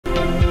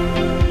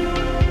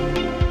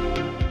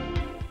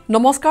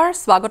নমস্কাৰ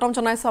স্বাগতম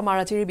জনাইছো আমাৰ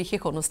আজিৰ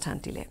বিশেষ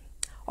অনুষ্ঠানটিলে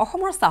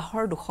অসমৰ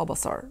চাহৰ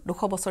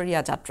 200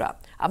 বছৰীয়া যাত্ৰা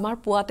আমাৰ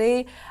পুৱাতে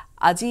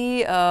আজি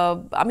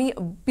আমি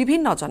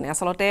বিভিন্নজনে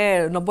আসলতে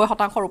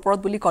 90% ওপৰত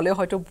বুলি কলে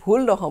হয়তো ভুল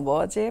নহব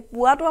যে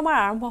পুৱাটো আমাৰ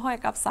আৰম্ভ হয়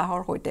একাপ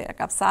চাহৰ হৈতে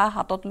একাপ চাহ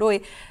হাতত লৈ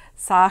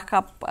চাহ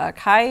কাপ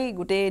খাই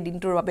গুটে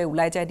দিনটোৰ বাবে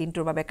উলাই যায়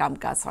দিনটোৰ বাবে কাম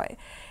কাজ হয়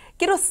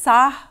কিন্তু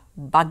চাহ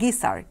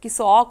বাগিচাৰ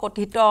কিছু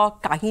অকথিত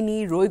কাহিনী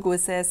ৰৈ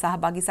গৈছে চাহ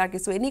বাগিচাৰ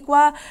কিছু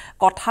এনেকুৱা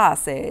কথা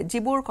আছে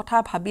যিবোৰ কথা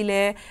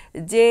ভাবিলে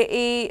যে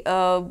এই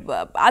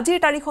আজিৰ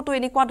তাৰিখতো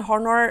এনেকুৱা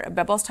ধৰণৰ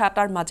ব্যৱস্থা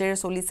এটাৰ মাজেৰে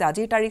চলিছে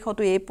আজিৰ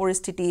তাৰিখতো এই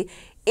পৰিস্থিতি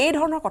এই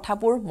ধৰণৰ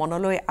কথাবোৰ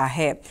মনলৈ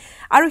আহে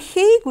আৰু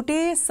সেই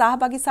গুটেই চাহ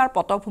বাগিচাৰ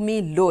পটভূমি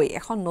লৈ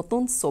এখন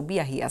নতুন ছবি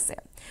আহি আছে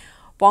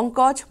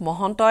পংকজ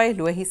মহন্তই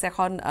লৈ আহিছে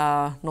এখন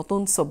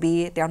নতুন ছবি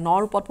তেওঁ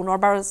নৰূপত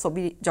পুনৰবাৰ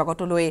ছবি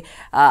জগতলৈ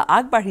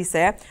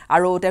আগবাঢ়িছে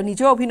আৰু তেওঁ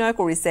নিজে অভিনয়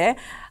কৰিছে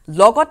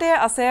লগতে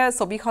আছে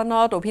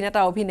ছবিখনত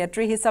অভিনেতা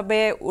অভিনেত্ৰী হিচাপে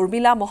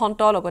উৰ্মিলা মহন্ত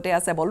লগতে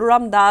আছে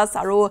বলৰাম দাস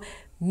আৰু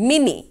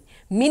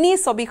মিনি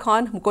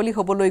ছবিখন মুকলি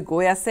হ'বলৈ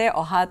গৈ আছে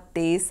অহা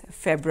 23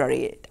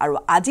 ফেব্ৰুৱাৰী আৰু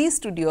আজি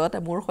ষ্টুডিঅ'ত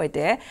মোৰ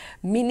হৈতে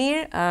মিনিৰ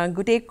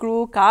গুটে ক্ৰু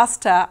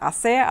কাষ্ট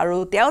আছে আৰু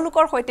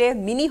তেওঁলোকৰ হৈতে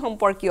মিনি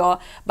সম্পৰ্কীয়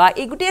বা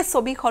এই গুটে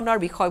ছবিখনৰ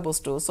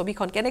বিষয়বস্তু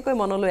ছবিখন কেনেকৈ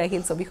মনলৈ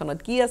আহিল ছবিখনত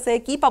কি আছে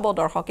কি পাব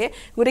দৰ্শকে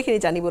গুটেখিনি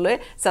জানিবলৈ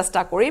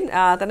চেষ্টা কৰিম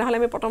তেনেহলে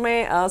আমি প্ৰথমে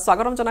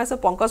স্বাগতম জনাইছো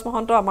পংকজ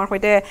মহন্ত আমাৰ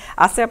হৈতে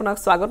আছে আপোনাক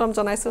স্বাগতম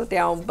জনাইছো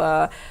তেওঁ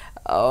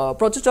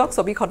প্ৰযোজক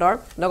ছবিখনৰ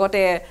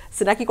লগতে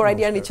চিনাকি কৰাই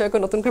দিয়াৰ নিশ্চয়কৈ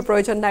নতুনকৈ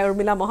প্ৰয়োজন নাই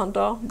উৰ্মিলা মহন্ত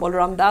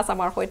বলৰাম দাস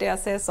আমাৰ হৈতে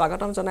আছে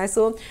স্বাগতম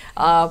জনাইছো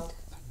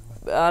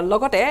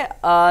লগতে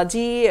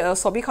যি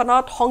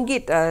ছবিখনত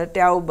সংগীত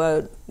তেওঁ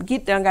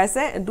গীত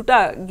গাইছে দুটা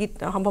গীত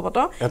সম্ভৱত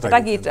এটা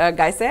গীত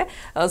গাইছে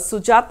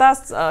সুজাতা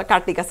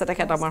কাৰ্তিক আছে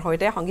তেখেত আমাৰ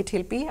হৈতে সংগীত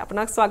শিল্পী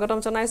আপোনাক স্বাগতম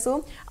জনাইছো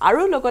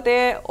আৰু লগতে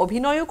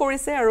অভিনয়ও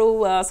কৰিছে আৰু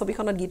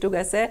ছবিখনত গীতো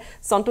গাইছে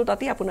সন্তু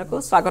তাতি আপোনাকো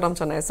স্বাগতম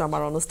জনাইছো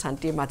আমাৰ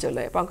অনুষ্ঠানটিৰ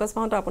মাজলৈ পংকজ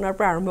মহন্ত আপোনাৰ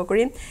পৰা আৰম্ভ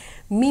কৰিম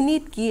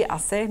মিনিত কি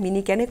আছে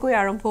মিনি কেনেকৈ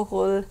আৰম্ভ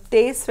হ'ল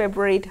 23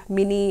 ফেব্ৰুৱাৰীত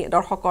মিনি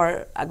দৰ্শকৰ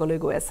আগলৈ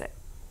গৈ আছে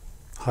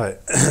হয়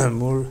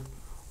মোৰ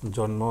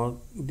জন্ম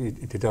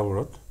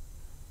তিতাবৰত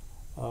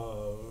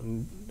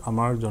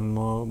আমাৰ জন্ম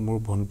মোৰ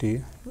ভণ্টি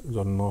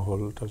জন্ম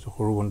হ'ল তাৰপিছত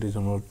সৰু ভণ্টি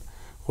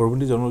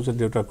জন্ম হৈছে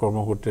দেউতা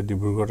কৰ্মসূত্ৰে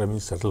ডিব্ৰুগড়ত আমি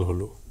সেটেল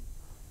হ'লো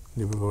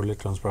ডিব্ৰুগড়লৈ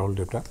ট্ৰান্সফাৰ হ'ল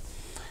দেউতা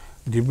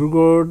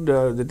ডিব্ৰুগড়ত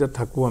যেতিয়া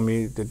থাকোঁ আমি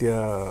তেতিয়া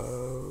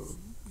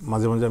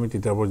মাজে মাজে আমি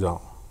তিতাবৰ যাওঁ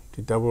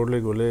তিতাবৰলৈ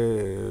গ'লে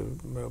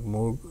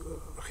মোৰ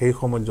সেই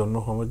সময়ত জন্ম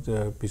সময়ত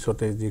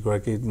পিছতে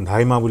যিগৰাকী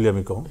ধাইমা বুলি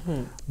আমি কওঁ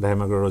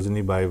ধাইমাগৰ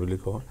ৰজনী বাই বুলি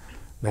কওঁ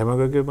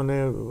ধাইমাগৰাকী মানে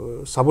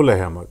চাবলৈ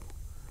আহে আমাক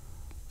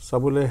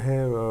চাবলৈ আহে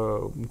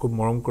খুব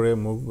মৰম কৰে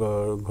মোক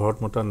ঘৰত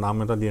মতা নাম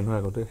এটা দিয়ে নহয়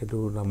আগতে সেইটো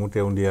নামো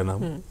তেওঁ দিয়া নাম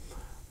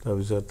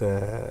তাৰপিছত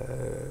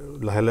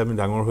লাহে লাহে আমি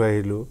ডাঙৰ হৈ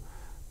আহিলোঁ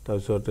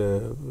তাৰপিছত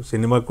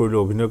চিনেমা কৰিলোঁ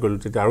অভিনয় কৰিলোঁ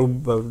তেতিয়া আৰু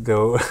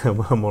তেওঁ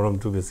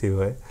মৰমটো বেছি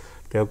হয়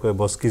তেওঁ কয়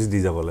বস্কিজ দি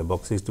যাবলৈ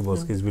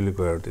বস্কিজ বুলি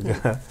কয় আৰু তেতিয়া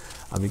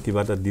আমি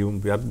কিবা এটা দিওঁ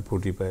বিৰাট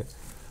ফূৰ্তি পায়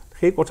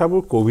সেই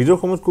কথাবোৰ কোভিডৰ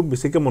সময়ত খুব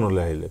বেছিকৈ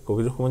মনলৈ আহিলে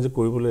কোভিডৰ সময়ত যে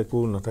কৰিবলৈ একো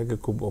নাথাকে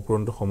খুব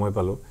অপৰন্ত সময়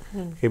পালোঁ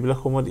সেইবিলাক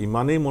সময়ত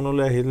ইমানেই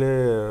মনলৈ আহিলে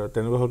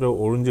তেনেকুৱা হওঁতে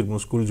অৰুণজিৎ মোৰ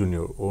স্কুল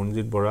জুনিয়ৰ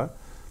অৰুণজিৎ বৰা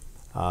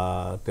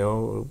তেওঁৰ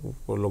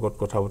লগত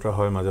কথা বতৰা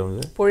হয় মাজে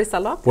মাজে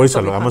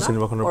পৰিচালক আমাৰ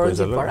চিনেমাখনৰ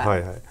পৰিচালক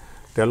হয় হয়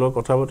তেওঁলোকৰ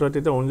কথা বতৰা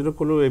তেতিয়া অৰুণজিৎক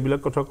ক'লোঁ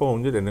এইবিলাক কথা কওঁ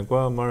অৰুণজিৎ এনেকুৱা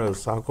আমাৰ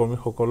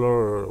চাহকৰ্মীসকলৰ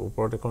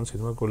ওপৰত এখন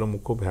চিনেমা কৰিলে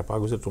মোক খুব হেঁপাহ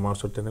গৈছে তোমাৰ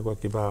ওচৰত তেনেকুৱা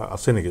কিবা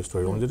আছে নেকি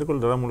ষ্টৰী অৰুণজিতে ক'লে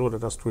দাদা মোৰ লগত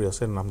এটা ষ্টৰী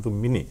আছে নামটো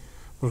মিনি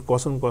মোৰ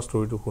কোৱাচোন কোৱা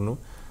ষ্টৰীটো শুনো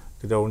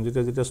তেতিয়া অৰুণজিতে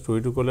যেতিয়া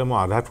ষ্টৰীটো ক'লে মই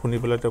আধাত শুনি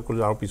পেলাই তেওঁ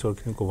ক'লে আৰু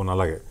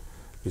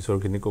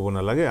পিছৰখিনি ক'ব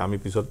নালাগে আমি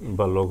পিছত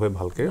লগ হৈ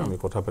ভালকৈ আমি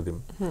কথা পাতিম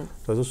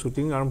তাৰপিছত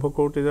শ্বুটিং আৰম্ভ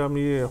কৰোঁ তেতিয়া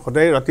আমি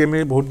সদায় ৰাতি আমি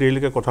বহুত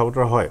দেৰিলৈকে কথা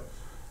বতৰা হয়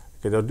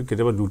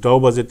কেতিয়াবা 2টাও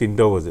বাজে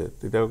 3টাও বাজে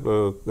তেতিয়া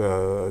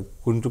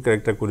কোনটো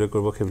কেৰেক্টাৰ কোনে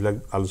কৰিব সেইবিলাক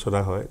আলোচনা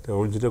হয় তেওঁ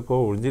অৰুণজিতে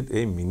কওঁ অৰুণজিৎ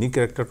এই মিনি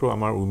কেৰেক্টাৰটো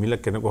আমাৰ উৰ্মিলা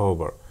কেনেকুৱা হ'ব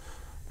বাৰু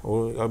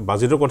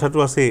বাজেটৰ কথাটো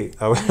আছেই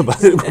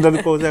বাজেট কথাটো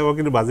কওঁ যে আকৌ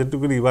কিন্তু বাজেটটো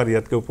কিন্তু ইমান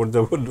ইয়াতকৈ ওপৰত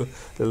যাব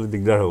তেতিয়াহ'লে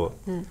দিগদাৰ হ'ব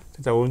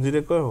তেতিয়া অৰুণজিতে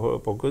কয়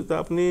পংকজ দা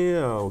আপুনি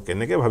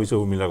কেনেকৈ ভাবিছে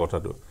উৰ্মিলাৰ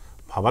কথাটো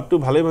ভাবাতটো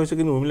ভালেই ভাবিছে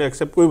কিন্তু উৰ্মিলা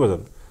একচেপ্ট কৰিব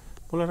জানো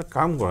বোলে এটা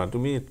কাম কৰা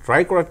তুমি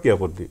ট্ৰাই কৰাত কি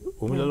আপত্তি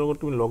উৰ্মিলাৰ লগত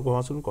তুমি লগ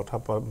হোৱাচোন কথা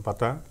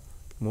পাতা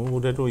মোৰ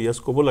বোধেতো ইয়েছ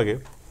ক'ব লাগে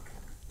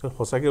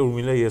সঁচাকৈ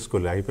উৰ্মিলা ইয়েছ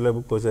ক'লে আহি পেলাই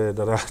মোক কৈছে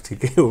দাদা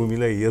ঠিকেই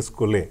উৰ্মিলা ইয়েছ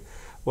ক'লে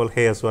বল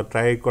সেই আছোঁ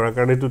ট্ৰাই কৰাৰ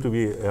কাৰণেতো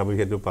তুমি আমি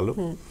সেইটো পালোঁ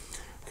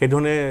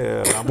সেইধৰণে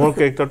ৰামৰ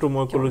কেৰেক্টাৰটো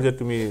মই ক'লোঁ যে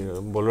তুমি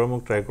বলৰামক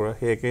ট্ৰাই কৰা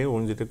সেই একেই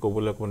অৰুণজিতে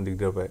ক'বলৈ অকণমান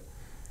দিগদাৰ পায়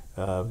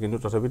কিন্তু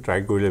তথাপি ট্ৰাই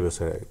কৰিলে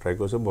বেচাৰে ট্ৰাই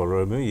কৰিছে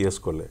বলৰামেও ইয়েছ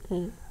ক'লে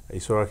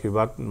ঈশ্বৰৰ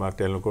আশীৰ্বাদ বা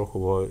তেওঁলোকৰ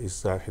শুভ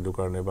ইচ্ছা সেইটো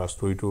কাৰণে বা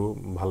ষ্টৰীটো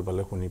ভাল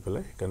পালে শুনি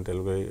পেলাই সেইকাৰণে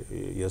তেওঁলোকে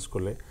ইয়েছ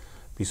ক'লে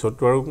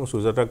পিছততো আৰু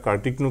সুজাতা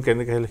কাৰ্তিকনো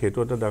কেনেকৈ আহিল সেইটো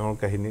এটা ডাঙৰ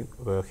কাহিনী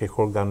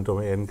শেষৰ গানটো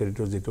আমি এন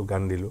ক্ৰেডিটৰ যিটো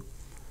গান দিলোঁ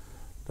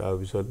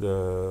তাৰপিছত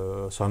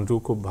সন্তু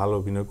খুব ভাল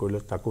অভিনয় কৰিলে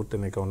তাকো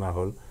তেনেকৈ অনা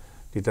হ'ল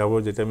তিতাবৰ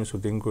যেতিয়া আমি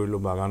শ্বুটিং কৰিলোঁ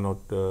বাগানত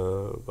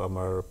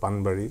আমাৰ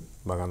পাণবাৰী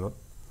বাগানত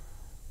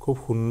খুব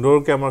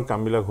সুন্দৰকৈ আমাৰ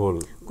কামবিলাক হ'ল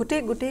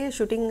গোটেই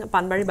শ্বুটিং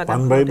পাণবাৰী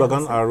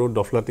বাগান আৰু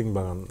ডফলাটিং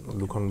বাগান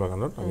দুখন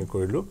বাগানত আমি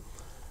কৰিলোঁ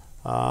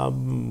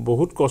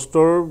বহুত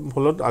কষ্টৰ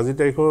ফলত আজি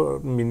তাৰিখৰ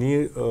মিনি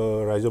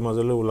ৰাইজৰ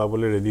মাজলৈ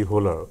ওলাবলৈ ৰেডি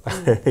হ'ল আৰু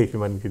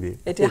সিমানখিনি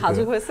এতিয়া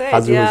হাজু হৈছে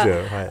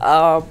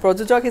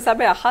প্ৰযোজক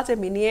হিচাপে আশা যে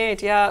মিনিয়ে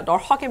এতিয়া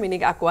দৰ্শকে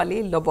মিনিক আকোৱালি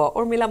ল'ব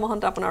উৰ্মিলা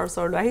মহন্ত আপোনাৰ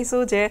ওচৰলৈ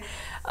আহিছোঁ যে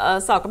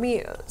চাওক আমি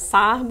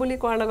চাহ বুলি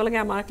কোৱাৰ লগে লগে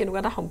আমাৰ কেনেকুৱা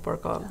এটা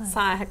সম্পৰ্ক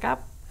চাহ একাপ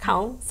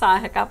খাওঁ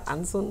চাহ একাপ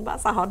আনচোন বা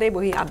চাহতে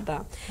বহি আড্ডা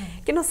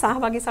কিন্তু চাহ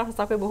বাগিচাৰ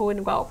সঁচাকৈ বহু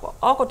এনেকুৱা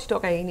অকথিত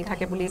কাহিনী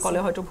থাকে বুলি ক'লে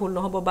হয়তো ভুল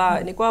নহ'ব বা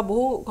এনেকুৱা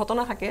বহু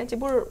ঘটনা থাকে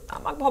যিবোৰ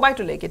আমাক ভবাই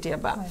তোলে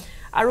কেতিয়াবা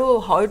আৰু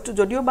হয়তো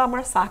যদিও বা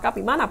আমাৰ চাহকাপ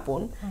ইমান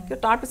আপোন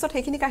কিন্তু তাৰপিছত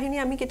সেইখিনি কাহিনী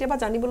আমি কেতিয়াবা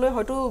জানিবলৈ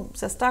হয়তো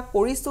চেষ্টা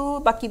কৰিছোঁ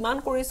বা কিমান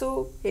কৰিছোঁ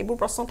এইবোৰ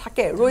প্ৰশ্ন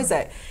থাকে ৰৈ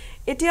যায়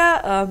এতিয়া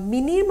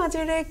মিনিৰ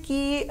মাজেৰে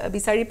কি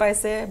বিচাৰি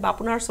পাইছে বা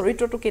আপোনাৰ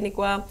চৰিত্ৰটো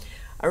কেনেকুৱা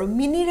আৰু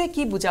মিনিৰে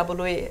কি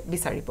বুজাবলৈ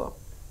বিচাৰিব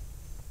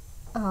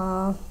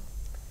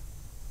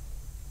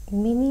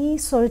মিনি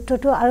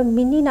চৰিত্ৰটো আৰু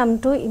মিনি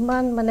নামটো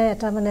ইমান মানে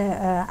এটা মানে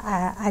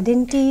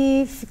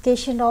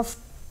আইডেণ্টিফিকেশ্যন অফ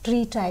ট্ৰি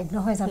ট্ৰাইব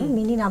নহয় জানো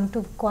মিনি নামটো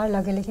কোৱাৰ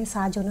লগে লগে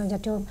চাহ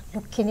জনজাতীয়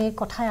লোকখিনিৰ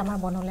কথাই আমাৰ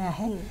মনলৈ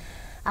আহে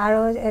আৰু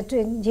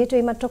যেহেতু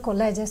এইমাত্ৰ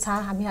ক'লে যে চাহ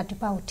আমি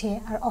ৰাতিপুৱা উঠিয়ে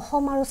আৰু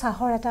অসম আৰু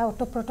চাহৰ এটা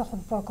ওতঃপ্ৰোত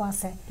সম্পৰ্ক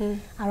আছে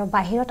আৰু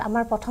বাহিৰত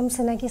আমাৰ প্ৰথম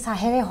চিনাকি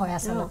চাহেৰে হয়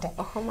আচলতে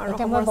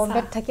এতিয়া মই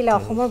বম্বেত থাকিলে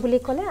অসমৰ বুলি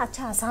ক'লে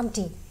আচ্ছা আছাম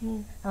টি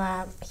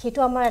সেইটো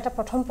আমাৰ এটা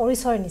প্ৰথম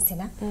পৰিচয়ৰ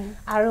নিচিনা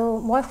আৰু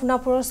মই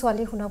সোণাপুৰৰ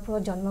ছোৱালী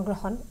সোণাপুৰত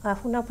জন্মগ্ৰহণ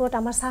সোণাপুৰত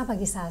আমাৰ চাহ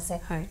বাগিচা আছে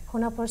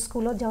সোণাপুৰ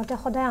স্কুলত যাওঁতে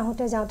সদায়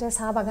আহোঁতে যাওঁতে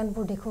চাহ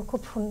বাগানবোৰ দেখোঁ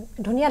খুব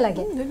ধুনীয়া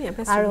লাগে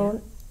আৰু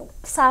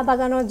চাহ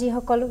বাগানত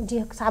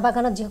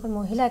যিসকল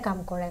মহিলাই কাম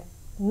কৰে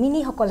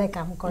মিনিসকলে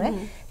কাম কৰে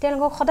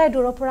তেওঁলোকক সদায়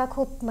দূৰৰ পৰা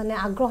খুব মানে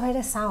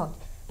আগ্ৰহেৰে চাওঁ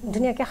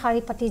ধুনীয়াকৈ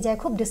শাৰী পাতি যায়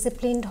খুব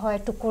ডিচিপ্লিনড হয়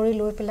টুকুৰি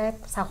লৈ পেলাই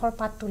চাহৰ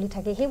পাত তুলি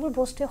থাকে সেইবোৰ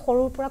বস্তুৱে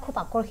সৰুৰ পৰা খুব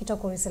আকৰ্ষিত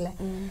কৰিছিলে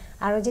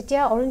আৰু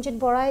যেতিয়া অৰুণজিৎ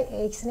বৰাই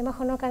এই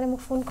চিনেমাখনৰ কাৰণে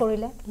মোক ফোন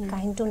কৰিলে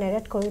কাহিনীটো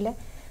নেৰেট কৰিলে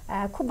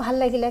খুব ভাল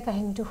লাগিলে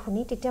কাহিনীটো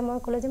শুনি তেতিয়া মই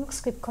ক'লোঁ যে মোক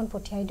স্ক্ৰিপ্টখন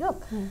পঠিয়াই দিয়ক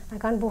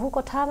কাৰণ বহু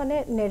কথা মানে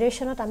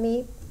নেৰেশ্যনত আমি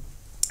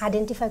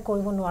আইডেণ্টিফাই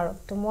কৰিব নোৱাৰোঁ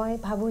তো মই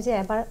ভাবোঁ যে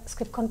এবাৰ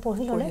স্ক্ৰিপ্টখন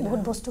পঢ়ি ল'লে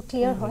বহুত বস্তু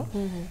ক্লিয়াৰ হয়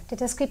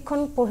তেতিয়া স্ক্ৰিপ্টখন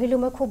পঢ়িলোঁ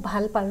মই খুব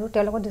ভাল পালোঁ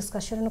তেওঁৰ লগত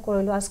ডিছকাশ্যন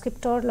কৰিলোঁ আৰু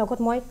স্ক্ৰিপ্টৰ লগত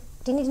মই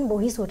 3 দিন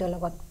বহিছোঁ তেওঁৰ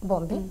লগত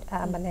বম্বেত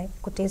মানে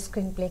গোটেই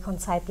স্ক্ৰীন প্লেখন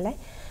চাই পেলাই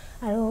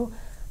আৰু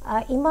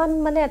ইমান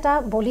মানে এটা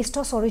বলিষ্ঠ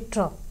চৰিত্ৰ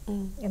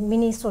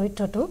মিনি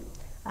চৰিত্ৰটো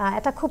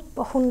এটা খুব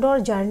সুন্দৰ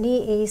জাৰ্নি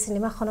এই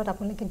চিনেমাখনত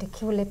আপোনালোকে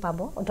দেখিবলৈ পাব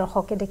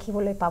দৰ্শকে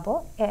দেখিবলৈ পাব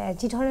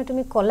যিধৰণে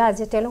তুমি ক'লা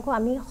যে তেওঁলোকক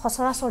আমি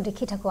সচৰাচৰ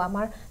দেখি থাকোঁ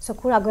আমাৰ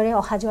চকুৰ আগৰে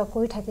অহা যোৱা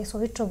কৰি থাকে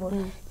চৰিত্ৰবোৰ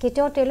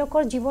কেতিয়াও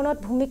তেওঁলোকৰ জীৱনত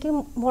ভূমিকা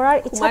মৰাৰ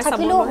ইচ্ছা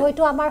থাকিলেও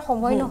হয়তো আমাৰ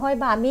সময় নহয়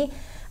বা আমি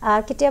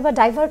কেতিয়াবা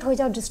ডাইভাৰ্ট হৈ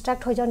যাওঁ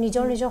ডিষ্ট্ৰাক্ট হৈ যাওঁ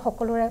নিজৰ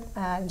সকলোৰে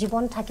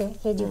জীৱন থাকে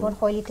সেই জীৱন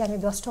শৈলীতে আমি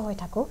ব্যস্ত হৈ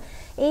থাকোঁ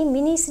এই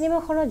মিনি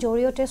চিনেমাখনৰ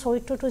জৰিয়তে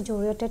চৰিত্ৰটোৰ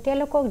জৰিয়তে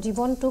তেওঁলোকক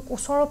জীৱনটোক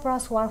ওচৰৰ পৰা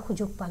চোৱাৰ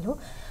সুযোগ পালোঁ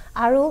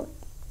আৰু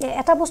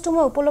এটা বস্তু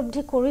মই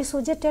উপলব্ধি কৰিছোঁ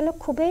যে তেওঁলোক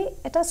খুবেই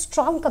এটা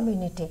ষ্ট্ৰং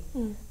কমিউনিটি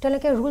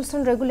তেওঁলোকে ৰুলছ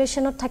এণ্ড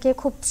ৰেগুলেশ্যনত থাকে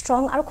খুব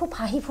ষ্ট্ৰং আৰু খুব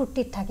হাঁহি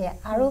ফূৰ্তিত থাকে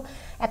আৰু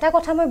এটা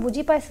কথা মই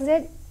বুজি পাইছোঁ যে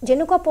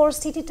যেনেকুৱা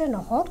পৰিস্থিতিতে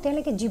নহওক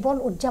তেওঁলোকে জীৱন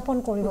উদযাপন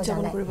কৰিব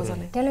জানে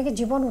তেওঁলোকে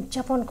জীৱন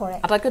উদযাপন কৰে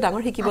আটাইতকৈ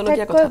ডাঙৰ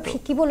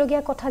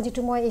শিকিবলগীয়া কথা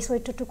যিটো মই এই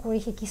চৰিত্ৰটো কৰি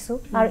শিকিছোঁ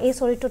আৰু এই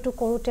চৰিত্ৰটো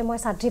কৰোঁতে মই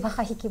সাদ্ৰী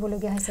ভাষা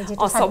শিকিবলগীয়া হৈছে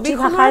যিটো সাদ্ৰী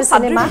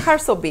ভাষাৰ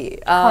ছবি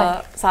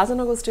চাহ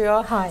জনগোষ্ঠীয়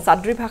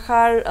সাদ্ৰী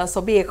ভাষাৰ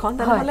ছবি এখন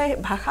তেনেহ'লে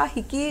ভাষা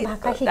শিকি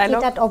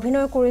তাত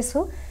অভিনয়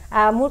কৰিছোঁ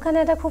মোৰ কাৰণে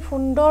এটা খুব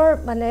সুন্দৰ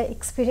মানে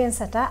এক্সপিৰিয়েঞ্চ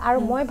এটা আৰু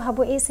মই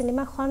ভাবোঁ এই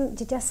চিনেমাখন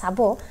যেতিয়া চাব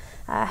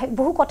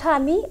বহু কথা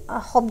আমি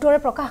শব্দৰে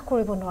প্ৰকাশ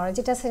কৰিব নোৱাৰোঁ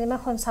যেতিয়া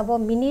চিনেমাখন চাব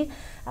মিনিৰ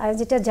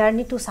যেতিয়া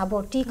জাৰ্নিটো চাব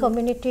টি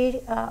কমিউনিটিৰ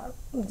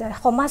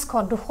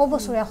সমাজখন 200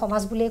 বছৰীয়া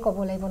সমাজ বুলিয়ে ক'ব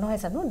লাগিব নহয়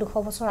জানো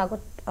 200 বছৰ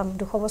আগত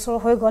 200 বছৰ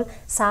হৈ গ'ল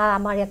চাহ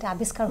আমাৰ ইয়াতে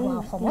আৱিষ্কাৰ হোৱা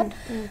অসমত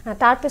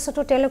তাৰপিছতো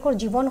তেওঁলোকৰ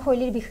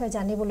জীৱনশৈলীৰ বিষয়ে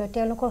জানিবলৈ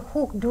তেওঁলোকৰ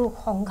সুখ দুখ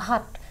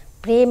সংঘাত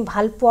প্ৰেম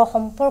ভালপোৱা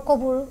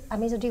সম্পৰ্কবোৰ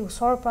আমি যদি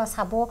ওচৰৰ পৰা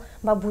চাব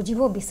বা বুজিব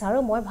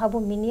বিচাৰোঁ মই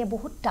ভাবোঁ মিনিয়ে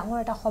বহুত ডাঙৰ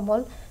এটা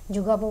সমল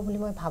যোগাব বুলি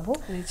মই ভাবোঁ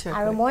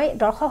আৰু মই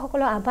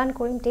দৰ্শকসকলক আহ্বান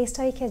কৰিম 23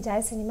 তাৰিখে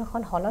যায়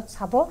চিনেমাখন হলত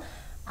চাব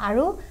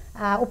আৰু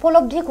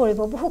উপলব্ধি কৰিব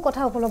বহু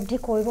কথা উপলব্ধি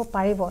কৰিব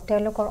পাৰিব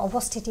তেওঁলোকৰ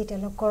অৱস্থিতি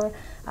তেওঁলোকৰ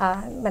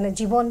মানে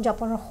জীৱন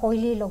যাপনৰ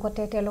শৈলীৰ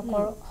লগতে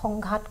তেওঁলোকৰ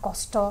সংঘাত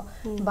কষ্ট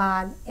বা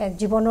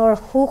জীৱনৰ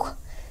সুখ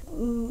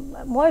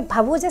মই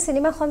ভাবোঁ যে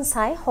চিনেমাখন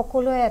চাই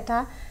সকলোৱে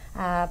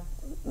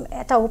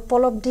এটা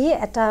উপলব্ধি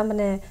এটা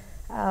মানে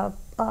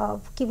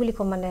কি বুলি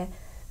ক'ম মানে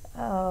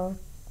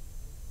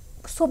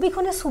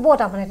ছবিখনে চুব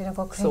তাৰমানে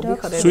তেনেকুৱা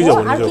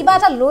আৰু কিবা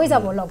এটা লৈ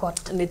যাব লগত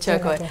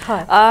নিশ্চয়কৈ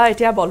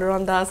এতিয়া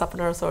বলৰাম দাস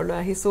আপোনাৰ ওচৰলৈ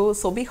আহিছোঁ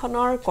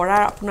ছবিখনৰ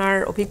কৰাৰ আপোনাৰ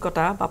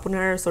অভিজ্ঞতা বা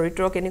আপোনাৰ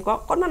চৰিত্ৰ কেনেকুৱা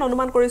অকণমান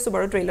অনুমান কৰিছোঁ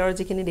বাৰু ট্ৰেইলাৰৰ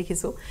যিখিনি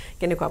দেখিছোঁ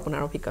কেনেকুৱা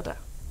আপোনাৰ অভিজ্ঞতা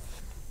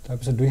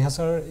তাৰপিছত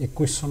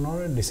 2021 চনৰ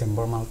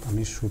ডিচেম্বৰ মাহত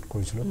আমি শ্বুট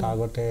কৰিছিলোঁ তাৰ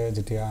আগতে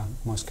যেতিয়া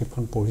মই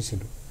স্ক্ৰিপ্টখন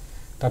পঢ়িছিলোঁ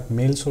তাত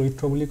মেল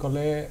চৰিত্ৰ বুলি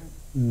ক'লে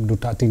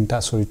 2-3টা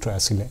চৰিত্ৰ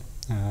আছিলে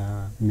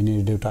মিনিৰ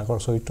দেউতাকৰ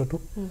চৰিত্ৰটো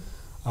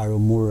আৰু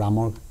মোৰ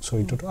ৰামৰ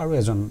চৰিত্ৰটো আৰু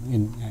এজন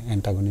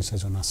এণ্টাগনিষ্ট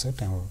এজন আছে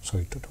তেওঁৰ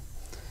চৰিত্ৰটো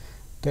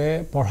তে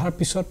পঢ়াৰ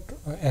পিছত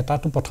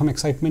এটাটো প্ৰথম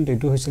এক্সাইটমেণ্ট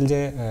এইটো হৈছিল যে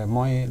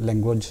মই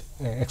লেংগুৱেজ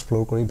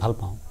এক্সপ্ল'ৰ কৰি ভাল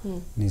পাওঁ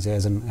নিজে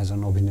এজন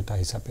অভিনেতা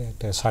হিচাপে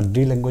তে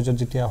সাদ্ৰী লেংগুৱেজত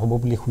যেতিয়া হ'ব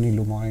বুলি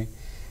শুনিলোঁ মই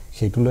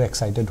সেইটোলৈ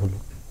এক্সাইটেড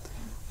হ'লোঁ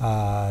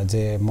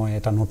যে মই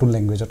এটা নতুন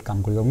লেংগুৱেজত কাম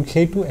কৰিব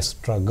সেইটো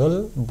ষ্ট্ৰাগল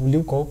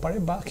বুলিও ক'ব পাৰে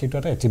বা সেইটো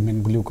এটা এচিভমেণ্ট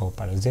বুলিও ক'ব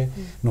পাৰে যে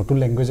নতুন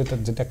লেংগুৱেজ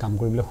এটাত যেতিয়া কাম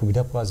কৰিবলৈ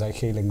সুবিধা পোৱা যায়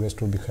সেই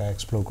লেংগুৱেজটোৰ বিষয়ে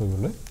এক্সপ্ল'ৰ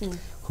কৰিবলৈ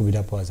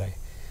সুবিধা পোৱা যায়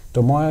তো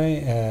মই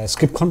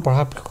স্ক্ৰিপ্টখন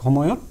পঢ়াৰ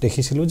সময়ত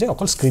দেখিছিলোঁ যে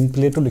অকল স্ক্ৰীন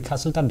প্লেটো লিখা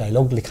আছিল তাত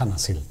ডাইলগ লিখা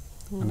নাছিল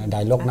মানে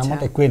ডাইলগ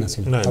নামত একোৱেই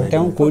নাছিল আৰু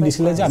তেওঁ কৈ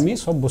দিছিলে যে আমি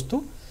চব বস্তু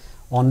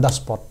অন দ্য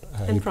স্পট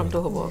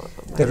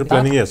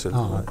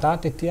তাত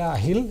এতিয়া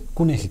আহিল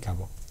কোনে শিকাব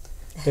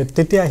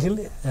তেতিয়া আহিল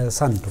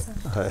শান্ত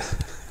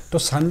তো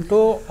শান্ত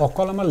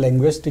অকল আমাৰ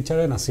লেংগুৱেজ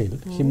টিচাৰে নাছিল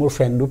সি মোৰ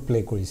ফ্ৰেণ্ডো প্লে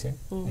কৰিছে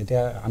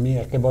এতিয়া আমি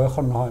একে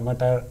বয়সৰ নহয় মই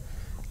তাৰ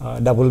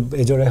ডাবল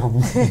এজৰে হ'ম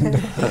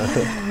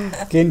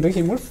কিন্তু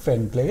সি মোৰ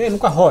ফ্ৰেণ্ড প্লে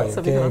এনেকুৱা হয়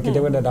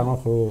কেতিয়াবা ডাঙৰ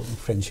সৰু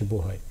ফ্ৰেণ্ডশ্বিপো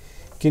হয়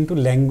কিন্তু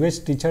লেংগুৱেজ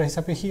টিচাৰ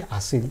হিচাপে সি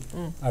আছিল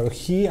আৰু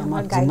সি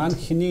আমাক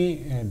যিমানখিনি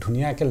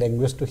ধুনীয়াকৈ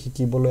লেংগুৱেজটো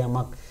শিকিবলৈ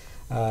আমাক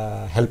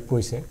হেল্প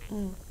কৰিছে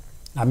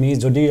আমি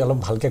যদি অলপ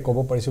ভালকৈ ক'ব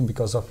পাৰিছোঁ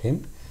বিকজ অফ হিম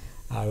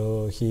আৰু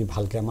সি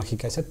ভালকৈ আমাক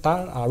শিকাইছে তাৰ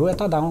আৰু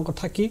এটা ডাঙৰ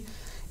কথা কি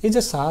এই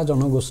যে চাহ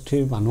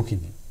জনগোষ্ঠীৰ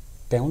মানুহখিনি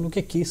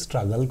তেওঁলোকে কি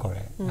ষ্ট্ৰাগল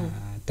কৰে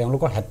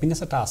তেওঁলোকৰ হেপিনেছ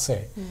এটা আছে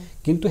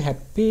কিন্তু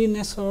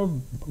হেপিনেছৰ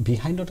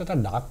বিহাইণ্ডত এটা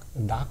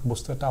ডাৰ্ক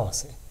বস্তু এটাও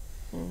আছে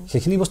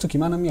সেইখিনি বস্তু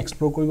কিমান আমি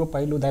এক্সপ্ল'ৰ কৰিব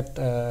পাৰিলোঁ ডেট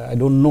আই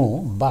ডোণ্ট ন'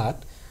 বাট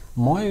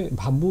মই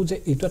ভাবোঁ যে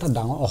এইটো এটা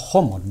ডাঙৰ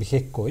অসমত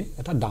বিশেষকৈ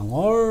এটা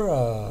ডাঙৰ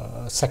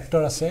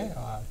ছেক্টৰ আছে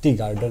টি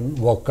গাৰ্ডেন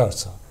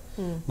ৱৰ্কাৰ্ছৰ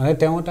মানে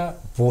তেওঁ এটা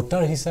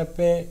ভোটাৰ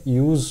হিচাপে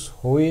ইউজ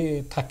হৈ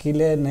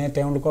থাকিলে নে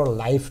তেওঁলোকৰ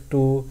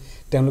লাইফটো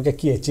তেওঁলোকে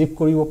কি এচিভ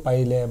কৰিব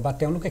পাৰিলে বা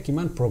তেওঁলোকে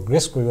কিমান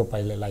প্ৰগ্ৰেছ কৰিব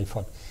পাৰিলে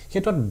লাইফত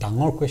সেইটো এটা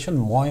ডাঙৰ কুৱেশ্যন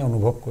মই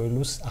অনুভৱ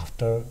কৰিলোঁ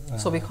আফটাৰ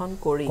ছবিখন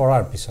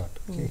কৰাৰ পিছত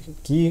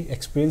কি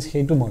এক্সপিৰিয়েঞ্চ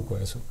সেইটো মই কৈ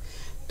আছোঁ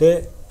তে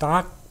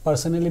তাক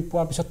পাৰ্চনেলি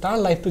পোৱাৰ পিছত তাৰ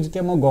লাইফটো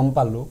যেতিয়া মই গম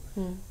পালোঁ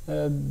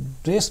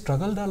দে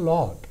ষ্ট্ৰাগল দ্য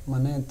লট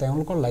মানে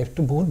তেওঁলোকৰ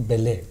লাইফটো বহুত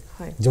বেলেগ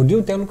যদিও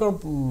তেওঁলোকৰ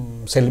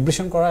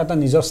চেলিব্ৰেশ্যন কৰা এটা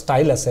নিজৰ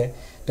ষ্টাইল আছে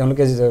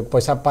তেওঁলোকে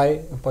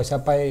পইচা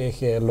পাই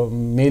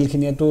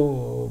মেইলখিনিয়েতো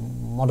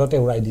মদতে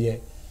উৰাই দিয়ে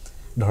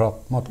ধৰক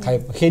মদ খাই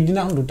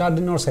সেইদিনাখন 2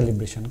 দিনৰ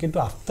চেলিব্ৰেশ্যন কিন্তু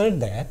আফটাৰ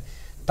ডেট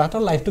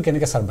তাহাঁতৰ লাইফটো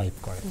কেনেকৈ ছাৰ্ভাইভ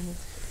কৰে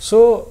চ'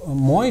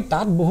 মই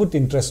তাত বহুত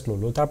ইণ্টাৰেষ্ট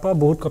ল'লোঁ তাৰ পৰা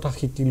বহুত কথা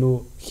শিকিলোঁ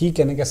সি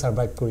কেনেকৈ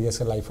ছাৰ্ভাইভ কৰি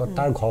আছে লাইফত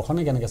তাৰ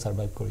ঘৰখনে কেনেকৈ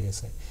ছাৰ্ভাইভ কৰি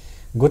আছে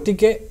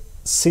গতিকে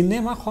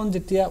চিনেমাখন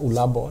যেতিয়া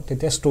ওলাব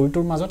তেতিয়া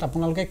ষ্টৰিটোৰ মাজত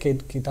আপোনালোকে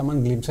কেইটামান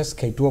গ্লিমছেছ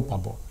সেইটোও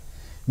পাব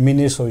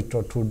মিনিৰ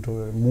চৰিত্ৰৰ থ্ৰু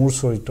মোৰ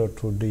চৰিত্ৰৰ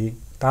থ্ৰু দি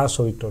তাৰ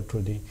চৰিত্ৰৰ থ্ৰু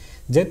দি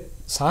যে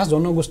চাহ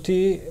জনগোষ্ঠী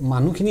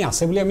মানুহখিনি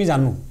আছে বুলি আমি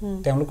জানো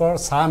তেওঁলোকৰ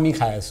চাহ আমি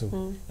খাই আছোঁ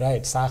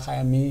ৰাইট চাহ খাই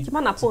আমি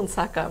কিমান আপোন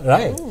চাহ কাপ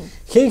ৰাইট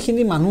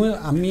সেইখিনি মানুহ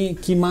আমি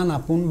কিমান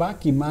আপোন বা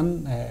কিমান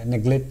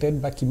নেগলেক্টেড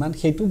বা কিমান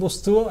সেইটো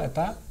বস্তুও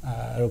এটা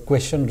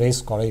কুৱেশ্যন ৰেইজ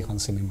কৰে এইখন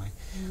চিনেমাই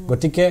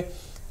গতিকে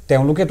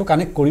তেওঁলোকেতো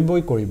কানেক্ট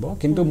কৰিব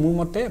কিন্তু মোৰ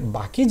মতে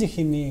বাকী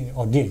যিখিনি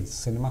অডিয়েঞ্চ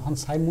চিনেমাখন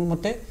চাই মোৰ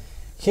মতে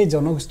সেই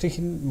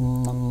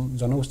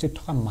জনগোষ্ঠীত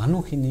থকা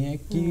মানুহখিনিয়ে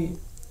কি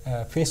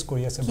ফেচ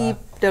কৰি আছে বা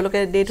তেওঁলোকে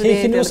ডে টু ডে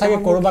সেইখিনিও চাগে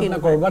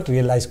ক'ৰবাত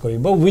ৰিয়েলাইজ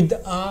কৰিব with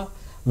a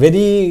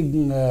very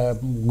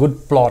good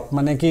plot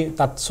মানে কি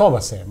তাত চব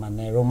আছে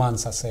মানে ৰোমান্স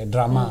আছে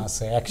ড্ৰামা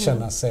আছে একশ্যন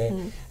আছে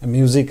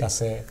মিউজিক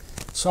আছে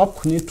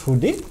চবখিনিৰ থ্ৰু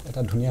দি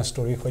এটা ধুনীয়া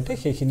ষ্টৰীৰ সৈতে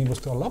সেইখিনি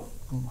বস্তু অলপ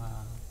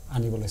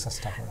আনিবলৈ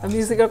চেষ্টা কৰা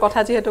মিউজিকৰ কথা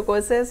যিহেতু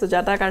কৈছে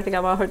সুজাতা কাৰ্তিক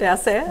আমাৰ সৈতে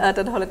আছে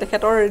তেনেহ'লে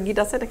তেখেতৰ গীত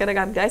আছে তেখেতে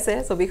গান গাইছে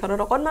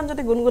ছবিখনত অকণমান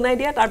যদি গুণগুণাই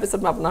দিয়ে তাৰপিছত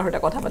মই আপোনাৰ সৈতে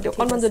কথা পাতি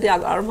অকণমান যদি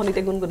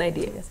আৰম্ভণিতে গুণগুণাই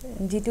দিয়ে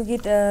যিটো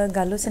গীত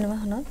গালোঁ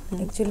চিনেমাখনত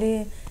একচুৱেলি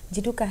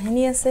যিটো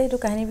কাহিনী আছে সেইটো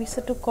কাহিনীৰ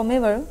পিছতো কমেই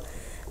বাৰু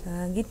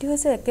গীতটো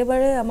হৈছে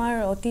একেবাৰে আমাৰ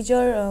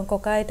অতীজৰ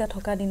ককা আইতা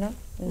থকা দিনত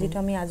যিটো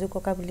আমি আজু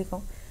ককা বুলি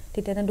কওঁ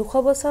তেতিয়া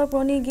 200 বছৰ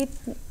পুৰণি গীত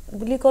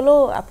বুলি ক'লেও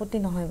আপত্তি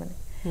নহয় মানে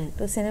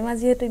তো চিনেমা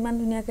যিহেতু ইমান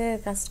ধুনীয়াকৈ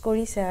কাষ্ট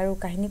কৰিছে আৰু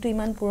কাহিনীটো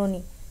ইমান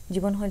পুৰণি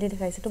জীৱনশৈলী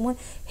দেখাইছে তো মই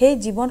সেই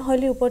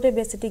জীৱনশৈলীৰ ওপৰতে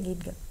বেছ এটি গীত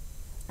গাওঁ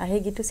আৰু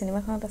সেই গীতটো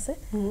চিনেমাখনত আছে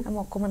আমি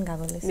অকণমান গাব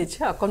লৈছোঁ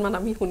নিশ্চয় অকণমান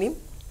আমি শুনিম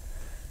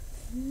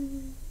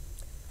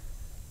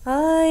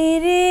আই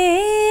ৰে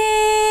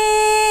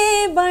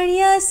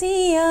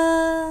বাৰিয়াছিয়া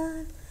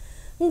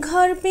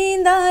ঘৰ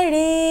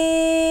পিন্দাৰে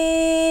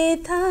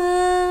থা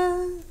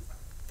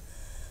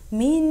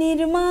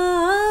মিনিৰ মা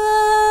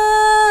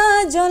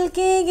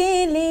জলকে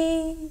গেলে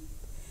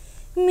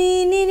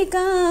মিনিৰ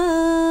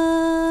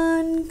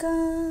কান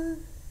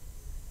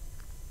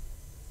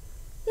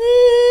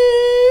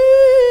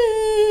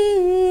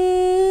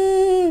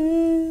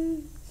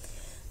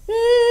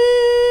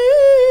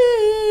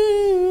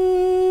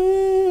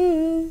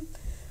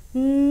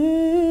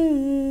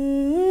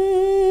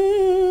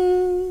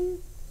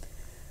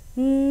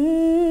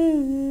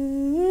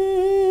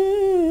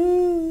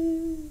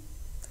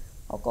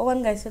অকণমান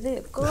গাইছে দেই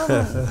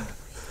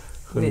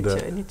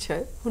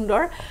নিশ্চয়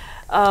সুন্দৰ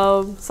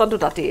সন্তু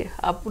তাঁতী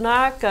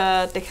আপোনাক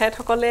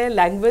তেখেতসকলে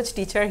ল্যাঙ্গুৱেজ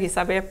টিচাৰ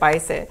হিচাপে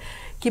পাইছে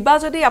কিবা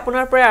যদি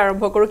আপোনাৰ পৰা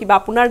আৰম্ভ কৰোঁ কিবা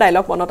আপোনাৰ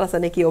ডায়লগ মনত আছে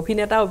নেকি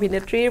অভিনেতা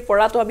অভিনেত্ৰীৰ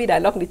পৰাতো আমি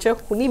ডায়লগ নিশ্চয়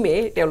শুনিমেই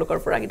তেওঁলোকৰ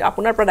পৰা কিন্তু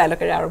আপোনাৰ পৰা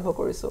ডায়লগেৰে আৰম্ভ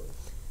কৰিছোঁ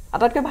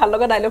আটাইতকৈ ভাল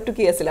লগা ডায়লগটো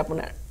কি আছিল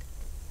আপোনাৰ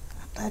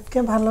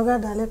আটাইতকৈ ভাল লগা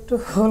ডায়লগটো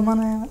হ'ল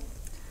মানে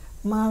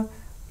আমাৰ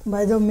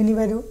বাইদেউ মিনি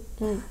বাইদেউ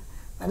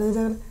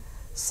বাইদেউ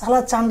সালা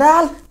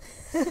চাণ্ডাল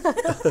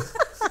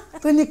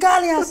তুই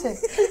নিকাল यहाँ से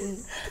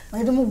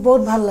বাইদেউ মোক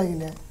বহুত ভাল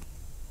লাগিলে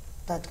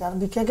তাত কাৰণ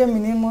বিশেষকৈ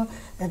মিনি মোৰ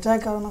এটাই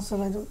কাৰণ আছে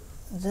বাইদেউ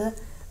যে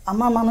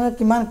আমাৰ মানুহে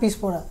কিমান পিছ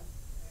পৰা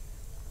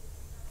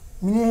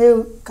মিনি সেই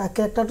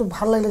কেৰেক্টাৰটো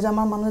ভাল লাগিলে যে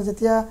আমাৰ মানুহে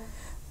যেতিয়া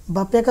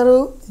বাপেক আৰু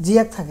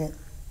জীয়েক থাকে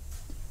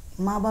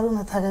মা বাৰু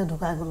নাথাকে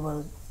ঢুকাই গ'ল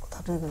বাৰু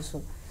কথাটোৱে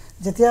কৈছোঁ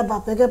যেতিয়া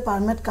বাপেকে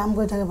পাৰ্মেট কাম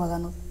কৰি থাকে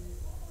বাগানত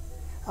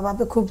আৰু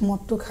বাপে খুব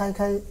মদটো খাই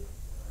খাই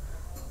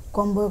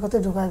কম বয়সতে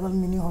ঢুকাই গ'ল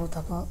মিনি সৰু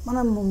থাকা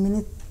মানে মিনি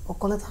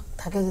অকলে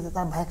থাকে যেতিয়া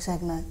তাৰ ভাইক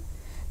চাইক নাই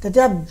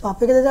তেতিয়া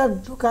বাপেকে যেতিয়া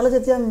ঢুকালে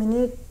যেতিয়া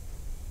মিনি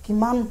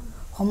কিমান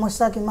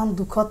সমস্যা কিমান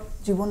দুখত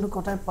জীৱনটো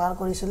কটাই পাৰ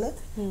কৰিছিলে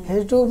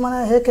সেইটো মানে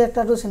সেই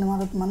কেৰেক্টাৰটো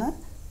চিনেমাটোত মানে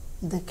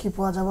দেখি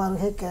পোৱা যাব আৰু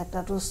সেই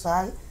কেৰেক্টাৰটো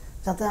চাই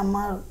যাতে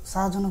আমাৰ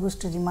চাহ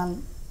জনগোষ্ঠী যিমান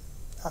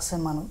আছে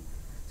মানুহ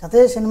যাতে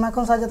এই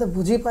চিনেমাখন চাই যাতে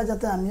বুজি পায়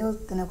যাতে আমিও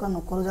তেনেকুৱা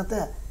নকৰোঁ যাতে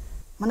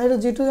মানে এইটো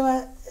যিটো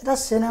এটা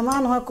চিনেমা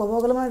নহয় ক'ব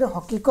গ'লে মানে এইটো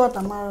হকিকত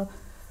আমাৰ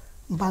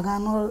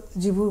বাগানৰ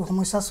যিবোৰ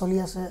সমস্যা চলি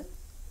আছে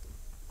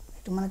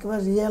এইটো মানে কিবা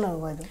ৰিয়েল আৰু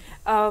বাইদেউ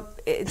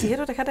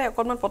যিহেতু তেখেতে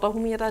অকণমান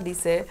পটভূমি এটা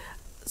দিছে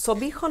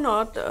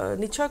ছবিখনত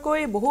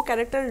নিশ্চয়কৈ বহু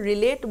ক্যাৰেক্টাৰ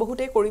ৰিলেট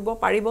বহুতে কৰিব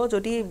পাৰিব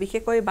যদি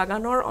বিশেষকৈ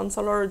বাগানৰ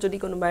অঞ্চলৰ যদি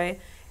কোনোবাই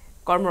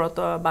কৰ্মৰত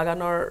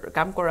বাগানৰ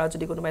কাম কৰা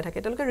যদি কোনোবাই থাকে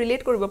তেওঁলোকে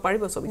ৰিলেট কৰিব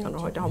পাৰিব ছবিখনৰ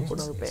সৈতে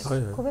সম্পূৰ্ণৰূপে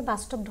খুবেই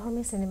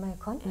বাস্তৱধৰ্মী চিনেমা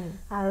এখন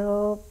আৰু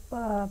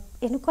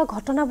এনেকুৱা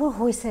ঘটনাবোৰ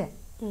হৈছে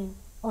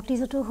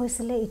অতীজতো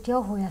হৈছিলে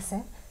এতিয়াও হৈ আছে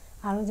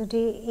আৰু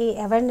যদি এই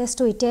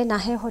এৱাৰনেছটো এতিয়াই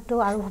নাহে হয়তো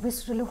আৰু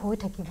ভৱিষ্যতলৈ হৈ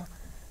থাকিব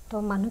তো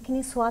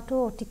মানুহখিনি চোৱাটো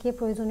অতিকে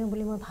প্ৰয়োজনীয়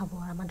বুলি মই ভাবোঁ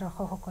আৰু আমাৰ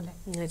দৰ্শকসকলে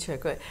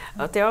নিশ্চয়কৈ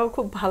তেওঁ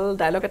খুব ভাল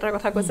ডায়লগ এটাৰ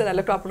কথা কৈছে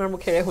ডায়লগটো আপোনাৰ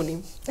মুখেৰে শুনিম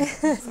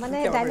মানে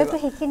ডায়লগটো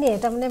সেইখিনিয়ে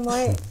তাৰমানে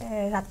মই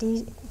ৰাতি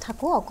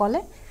থাকোঁ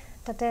অকলে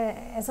তাতে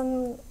এজন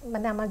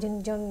মানে আমাৰ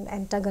যোনজন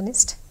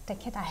এণ্টাগনিষ্ট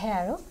তেখেত আহে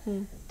আৰু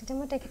তেতিয়া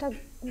মই তেখেতক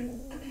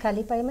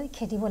গালি পাৰি মানে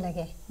খেদিব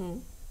লাগে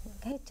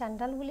সেই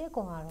চাণ্ডাল বুলিয়ে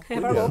কওঁ আৰু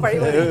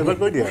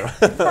মানে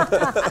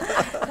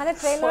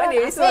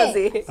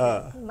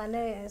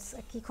মানে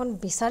কিখন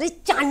বিচাৰি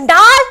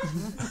চাণ্ডাল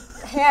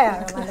সেয়াই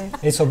আৰু মানে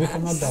এই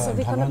ছবিখনত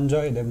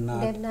ধনঞ্জয়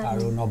দেৱনাথ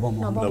আৰু নৱম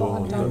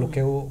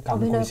তেওঁলোকেও কাম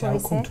কৰিছে আৰু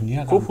খুব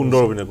ধুনীয়া খুব সুন্দৰ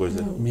অভিনয়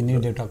কৰিছে মিনিৰ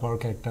দেউতাকৰ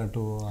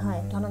কেৰেক্টাৰটো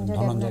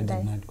ধনঞ্জয়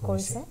দেৱনাথ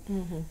কৰিছে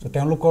তো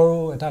তেওঁলোকৰো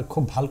এটা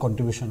খুব ভাল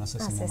কণ্ট্ৰিবিউশ্যন আছে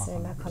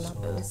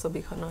চিনেমাখনত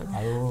ছবিখনত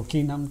আৰু কি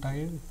নাম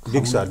তাইৰ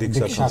দীক্ষা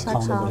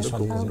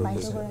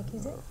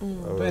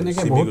তো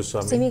এনেকৈ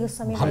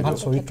ভাল ভাল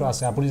চৰিত্ৰ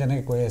আছে আপুনি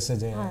যেনেকৈ কৈ আছে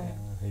যে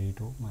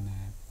হেৰিটো মানে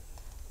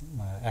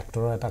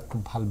এক্টৰৰ এটা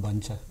খুব ভাল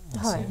বাঞ্চ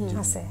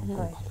আছে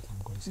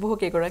বহু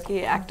কেইগৰাকী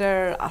এক্টৰ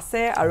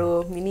আছে আৰু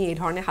মিনি এই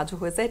ধৰণে সাজু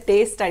হৈছে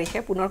 23 তাৰিখে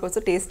পুনৰ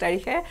কৈছোঁ 23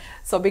 তাৰিখে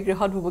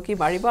ছবিগৃহত ভুবুকি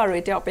মাৰিব আৰু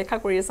এতিয়া অপেক্ষা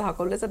কৰি আছে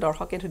সকলোৱে যে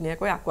দৰ্শকে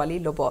ধুনীয়াকৈ আঁকোৱালি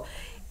ল'ব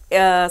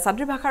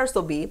সাদ্ৰী ভাষাৰ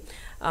ছবি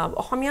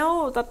অসমীয়াও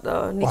তাত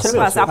নিশ্চয়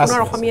আছে আপোনাৰ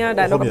অসমীয়া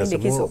ডায়লগ আমি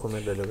দেখিছোঁ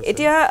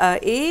এতিয়া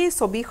এই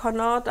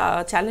ছবিখনত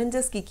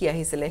চেলেঞ্জেছ কি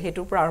আহিছিলে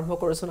সেইটোৰ পৰা আৰম্ভ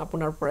কৰোঁচোন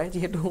আপোনাৰ পৰাই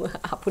যিহেতু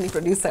আপুনি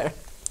প্ৰডিউচাৰ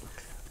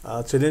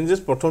চেলেঞ্জেছ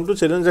প্ৰথমটো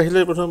চেলেঞ্জ আহিলে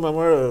প্ৰথম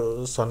আমাৰ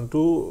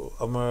সন্তু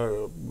আমাৰ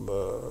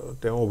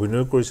তেওঁ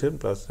অভিনয় কৰিছে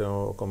প্লাছ তেওঁ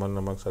অকণমান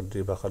আমাক সাদ্ৰী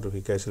ভাষাটো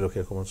শিকাইছিল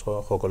সেই সময়ত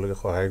সকলোকে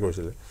সহায়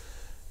কৰিছিলে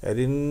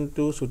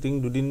এদিনটো শ্বুটিং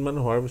দুদিনমান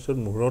হোৱাৰ পিছত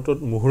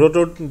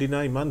মুহূৰ্তৰ দিনা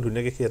ইমান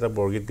ধুনীয়াকৈ সেই এটা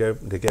বৰগীত গাই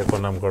ঢেকীয়াখোৱা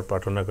নামঘৰত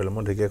প্ৰাৰ্থনা কৰিলে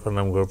মই ঢেকীয়াখোৱা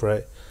নামঘৰৰ পৰাই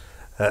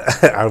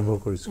আৰম্ভ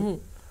কৰিছোঁ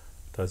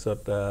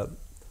তাৰপিছত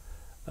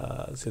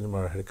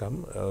চিনেমাৰ হেৰি কাম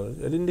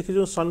এদিন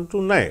দেখিছোঁ সন্তু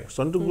নাই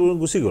সন্তু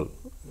গুচি গ'ল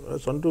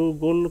সন্তু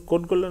গ'ল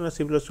ক'ত গ'লে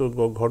নাচি পেলাই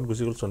ঘৰত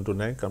গুচি গ'ল সন্তু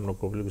নাই কাম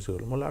নকৰোঁ বুলি গুচি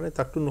গ'ল মই আৰে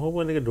তাকতো নহ'ব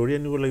এনেকৈ ধৰি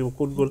আনিব লাগিব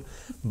ক'ত গ'ল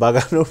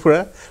বাগানৰ পৰা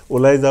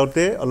ওলাই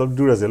যাওঁতে অলপ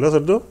দূৰ আছিল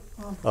সন্তু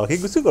সি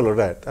গুচি গ'ল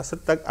নাই তাৰপিছত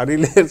তাক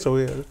আনিলে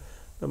চবেই আৰু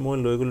মই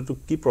লৈ গ'লো তোক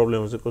কি প্ৰব্লেম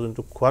হৈছে কৈছোঁ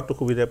তোক খোৱাটো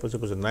সুবিধা পাইছোঁ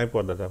কৈছে নাই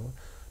পোৱা দাদা মই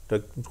তই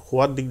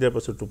খোৱাত দিগদাৰ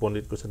পাইছোঁ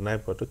টোপনিত কৈছে নাই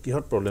পোৱা তই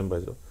কিহত প্ৰব্লেম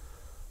পাইছোঁ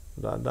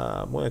দাদা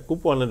মই একো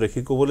পোৱা নাই দেখি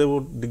ক'বলৈ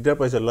মোৰ দিগদাৰ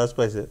পাইছে লাজ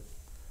পাইছে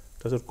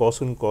তাৰপিছত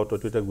কচোন তই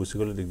এতিয়া গুচি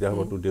গ'লে দিগদাৰ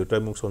হ'ব তোৰ দেউতাই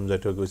মোক চমজাই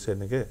থৈ গৈছে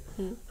এনেকৈ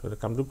তই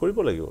কামটো কৰিব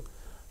লাগিব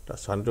তাৰ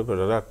শান্তই কয়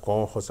দাদা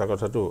কওঁ সঁচা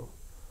কথাটো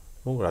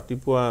মোক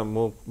ৰাতিপুৱা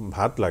মোক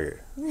ভাত লাগে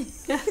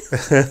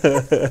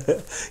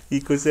কি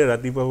কৈছে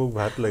ৰাতিপুৱা মোক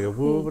ভাত লাগে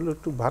মোৰ বোলে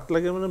তোৰ ভাত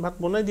লাগে মানে ভাত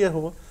বনাই দিয়া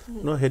হ'ব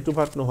নহয় সেইটো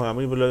ভাত নহয়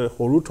আমি বোলে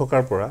সৰু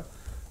থকাৰ পৰা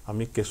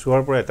আমি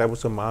কেঁচুৱাৰ পৰা এটা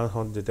বছৰ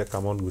মাহঁত যেতিয়া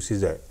কামত গুচি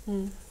যায়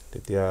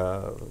তেতিয়া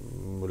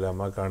বোলে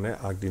আমাৰ কাৰণে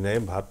আগদিনাই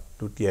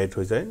ভাতটো তিয়াই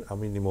থৈ যায়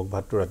আমি নিমখ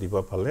ভাতটো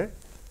ৰাতিপুৱা পালে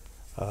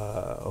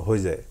হৈ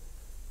যায়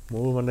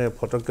মোৰ মানে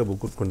ফটককৈ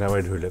বুকুত খুন্দা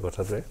মাৰি ধৰিলে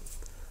কথাটোৱে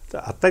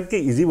আটাইতকৈ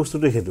ইজি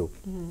বস্তুটো সেইটো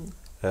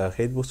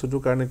সেই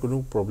বস্তুটোৰ কাৰণে কোনো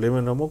প্ৰব্লেমে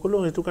নহয় মই ক'লোঁ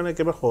সেইটো কাৰণে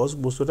একেবাৰে সহজ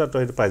বস্তু এটা তই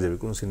সেইটো পাই যাবি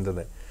কোনো চিন্তা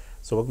নাই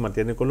সবক মাতি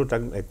আনি ক'লো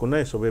তাক একো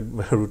নাই সবে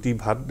ৰুটি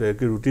ভাত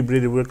ৰুটি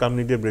ব্ৰেড এইবোৰ কাম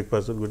নিদিয়ে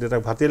ব্ৰেকফাষ্টত গোটেই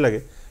তাক ভাতেই লাগে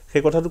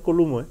সেই কথাটো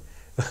ক'লো মই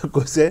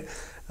কৈছে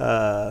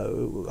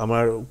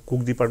আমাৰ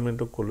কুক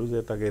ডিপাৰ্টমেণ্টক ক'লো যে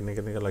তাকে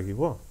এনেকৈ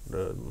লাগিব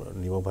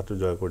নিমখ ভাতটো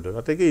জয় কৰি দিয়ক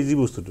তাকে ইজি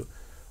বস্তুটো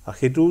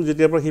সেইটো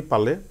যেতিয়াৰ পৰা সি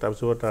পালে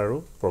তাৰপিছত আৰু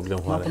প্ৰব্লেম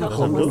হোৱা নাই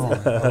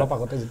অলপ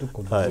আগতে যিটো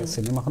ক'লো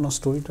চিনেমাখনৰ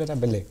ষ্টৰিটো এটা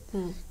বেলেগ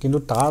কিন্তু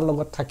তাৰ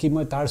লগত থাকি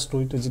মই তাৰ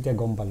ষ্টৰিটো যেতিয়া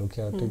গম পালোঁ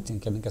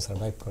কেনেকৈ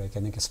ছাৰ্ভাইভ কৰে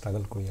কেনেকৈ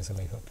ষ্ট্ৰাগল কৰি আছে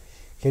লাইফত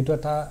সেইটো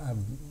এটা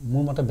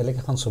মোৰ মতে বেলেগ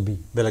এখন ছবি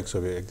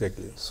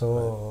একজেক্টলি চ'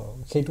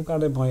 সেইটো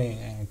কাৰণে মই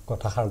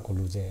কথাষাৰ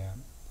ক'লোঁ যে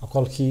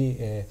অকল সি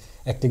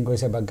এক্টিং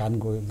কৰিছে বা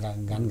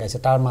গান গাইছে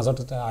তাৰ মাজত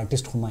এটা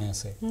আৰ্টিষ্ট সোমাই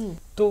আছে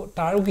তো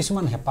তাৰো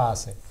কিছুমান হেঁপাহ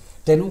আছে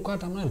তেনেকুৱা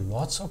তাৰমানে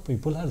lots of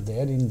people are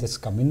there in this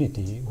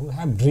community who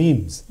have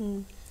dreams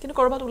কিন্তু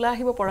ক'ৰবাত ওলাই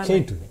আহিব পৰা নাই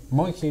সেইটোৱে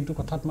মই সেইটো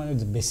কথাত মানে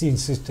বেছি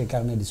ইনচিষ্ট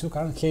সেইকাৰণে দিছোঁ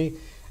কাৰণ সেই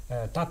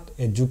তাত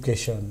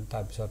এডুকেশ্যন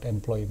তাৰপিছত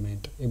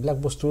এমপ্লয়মেণ্ট এইবিলাক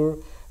বস্তুৰ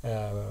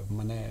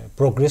মানে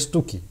প্ৰগ্ৰেছটো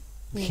কি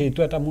সেইটো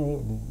এটা মোৰ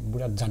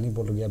বিৰাট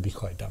জানিবলগীয়া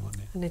বিষয়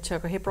তাৰমানে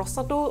নিশ্চয়কৈ সেই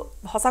প্ৰশ্নটো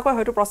সঁচাকৈ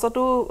হয়তো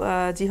প্ৰশ্নটো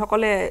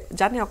যিসকলে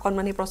জানে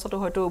অকণমানি প্ৰশ্নটো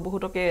হয়তো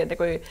বহুতকে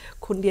এনেকৈ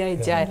খুন্দিয়াই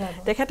যায়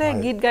তেখেতে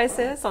গীত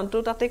গাইছে সন্তু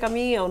তাতেক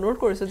আমি অনুৰোধ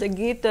কৰিছোঁ যে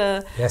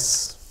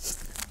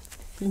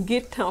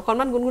গীত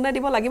অকণমান গুণগুণাই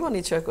দিব লাগিব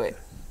নিশ্চয়কৈ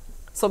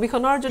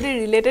ছবিখনৰ যদি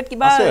ৰিলেটেড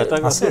কিবা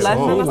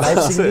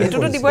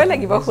সেইটোতো দিবই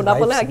লাগিব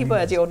শুনাবলৈ লাগিব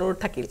আজি অনুৰোধ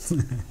থাকিল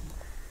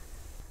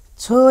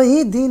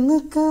 6 দিন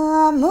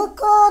কাম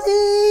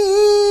কৰি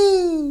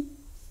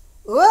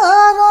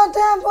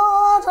ওৰতে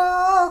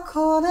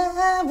বৰষুণে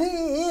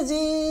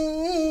ভিজি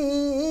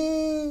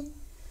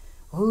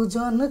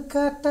ওজন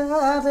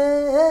কাটাৰে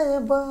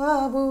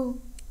বাবু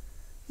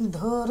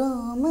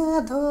ধৰমে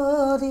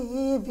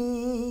ধৰিবি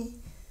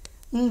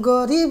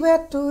গৰিবে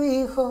তুই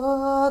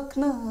হক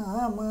না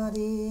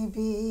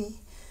মাৰিবি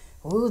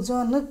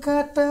ওজন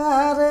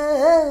কাটাৰে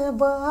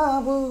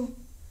বাবু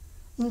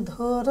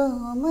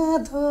ধৰমে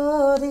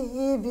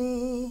ধৰিবি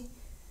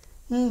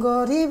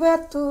গৰিবে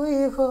তুই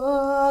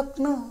হক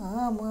না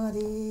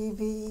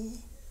মাৰিবি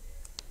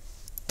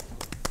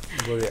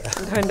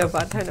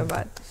ধন্যবাদ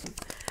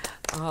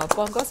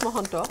পংকজ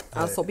মহন্ত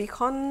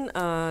ছবিখন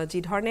যি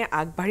ধৰণে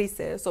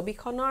আগবাঢ়িছে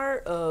ছবিখনৰ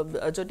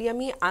যদি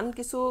আমি আন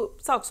কিছু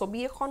চাওক ছবি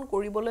এখন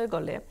কৰিবলৈ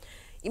গ'লে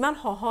ইমান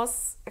সহজ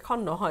এখন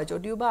নহয়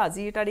যদিও বা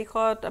আজিৰ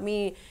তাৰিখত আমি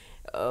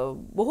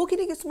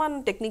বহুখিনি কিছুমান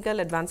টেকনিক্যাল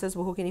এডভান্সেছ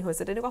বহুখিনি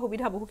হৈছে তেনেকুৱা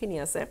সুবিধা বহুখিনি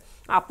আছে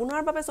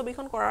আপোনাৰ বাবে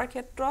ছবিখন কৰাৰ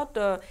ক্ষেত্ৰত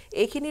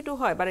এইখিনিটো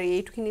হয় বা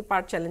এইখিনি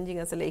পাৰ্ট চেলেঞ্জিং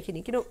আছিলে এইখিনি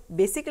কিন্তু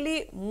বেসিক্যালি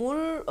মূল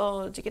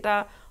যিকেইটা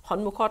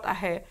সন্মুখত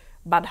আহে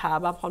বাধা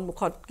বা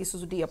সন্মুখত কিছু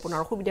যদি আপোনাৰ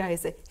অসুবিধা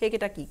হৈছে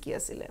সেইকেইটা কি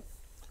আছিলে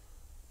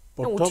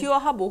উঠি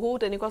অহা বহু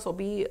তেনেকুৱা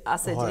ছবি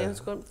আছে যে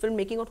ফিল্ম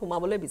মেকিঙত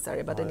সোমাবলৈ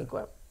বিচাৰে বা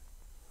তেনেকুৱা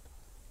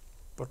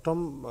প্ৰথম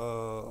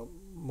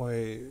মই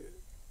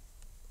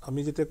আমি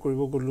যেতিয়া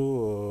কৰিব গ'লো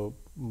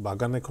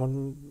বাগান এখন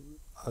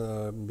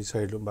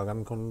বিচাৰিলোঁ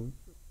বাগানখন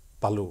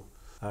পালোঁ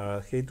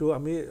সেইটো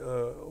আমি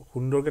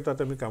সুন্দৰকৈ তাত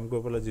আমি কাম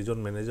কৰিব পেলাই যিজন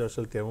মেনেজাৰ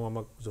আছিল তেওঁ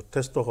আমাক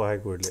যথেষ্ট সহায়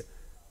কৰিলে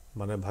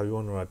মানে ভাবিব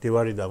নোৱাৰা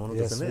তিৱাৰী দা মনত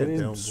আছেনে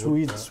তেওঁ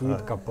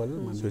সুইট কাপল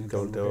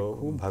তেওঁ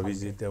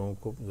ভাবিজি তেওঁ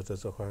খুব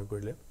যথেষ্ট সহায়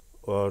কৰিলে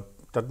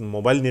তাত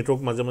মোবাইল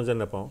নেটৱৰ্ক মাজে মাজে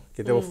নাপাওঁ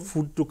কেতিয়াবা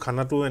ফুডটো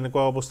খানাটো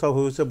এনেকুৱা অৱস্থা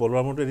হৈ গৈছে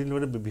বলোৱাৰ মতে এদিন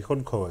মানে ভীষণ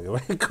খোৱাগে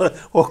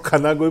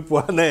খানা গৈ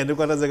পোৱা নাই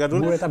এনেকুৱা এটা জেগাটো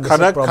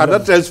খানা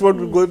ট্ৰেন্সপৰ্ট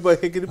গৈ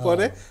সেইখিনি পোৱা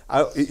নাই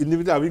আৰু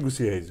ইণ্ডিভিজুৱেলি আমি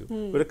গুচি আহিছোঁ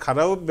গতিকে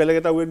খানাও বেলেগ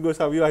এটা ৱেট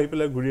গৈছে আমিও আহি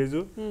পেলাই ঘূৰি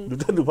আহিছোঁ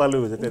দুটা দুফাল হৈ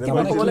গৈছে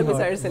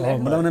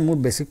মানে মোৰ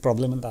বেছিক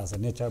প্ৰব্লেম এটা আছে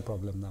নেচাৰ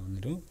প্ৰব্লেম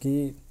তাৰমানে কি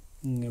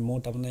মোৰ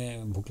তাৰমানে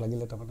ভোক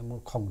লাগিলে তাৰমানে মোৰ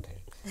খং উঠে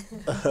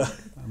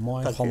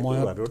মই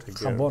সময়ত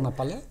খাব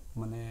নাপালে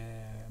মানে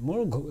মোৰ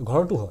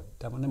ঘৰটো হয়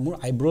তাৰমানে মোৰ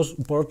আইব্ৰ'জ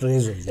ওপৰত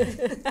ৰেজ হৈ যায়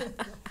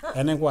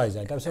এনেকুৱা হৈ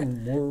যায় তাৰপিছত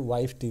মোৰ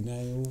ৱাইফ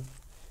টিনায়ো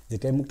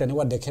যেতিয়া মোক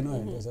তেনেকুৱা দেখে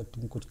নহয়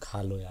তুমি কুছ খা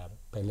লো ইয়াৰ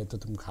পहिले তো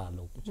তুমি খা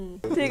লো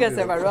ঠিক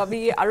আছে বাৰু আমি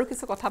আৰু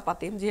কিছু কথা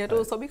পাতিম যিহেতু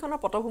ছবিখনৰ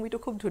পটভূমিটো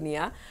খুব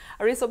ধুনীয়া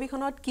আৰু এই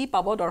ছবিখনত কি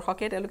পাব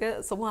দৰ্শকে তেওঁলোকে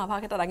সমূহ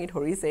আভাস এটা দাঙি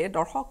ধৰিছে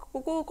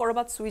দৰ্শককো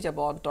কৰবাত চুই যাব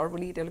অন্তৰ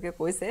বুলি তেওঁলোকে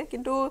কৈছে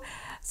কিন্তু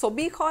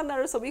ছবিখন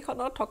আৰু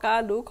ছবিখনত থকা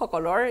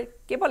লোকসকলৰ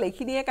কেৱল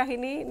এইখিনিয়ে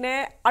কাহিনী নে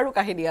আৰু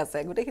কাহিনী আছে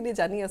গোটেইখিনি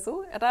জানি আছো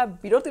এটা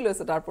বিৰতি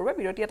লৈছো তাৰ পূৰ্বে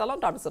বিৰতি এটা লম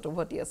তাৰপিছত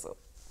উভতি আছো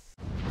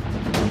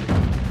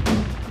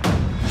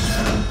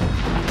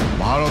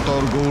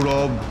ভাৰতৰ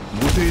গৌৰৱ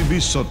গোটেই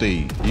বিশ্বতেই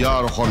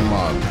ইয়াৰ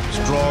সন্মান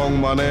ষ্ট্ৰং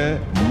মানে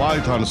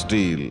মাইথান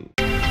ষ্টীল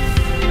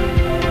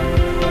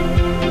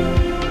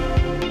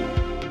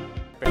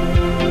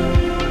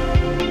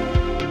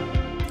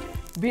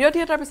বিৰতি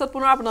এটাৰ পিছত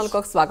পুনৰ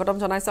আপোনালোকক স্বাগতম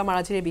জনাইছো আমাৰ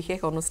আজিৰ বিশেষ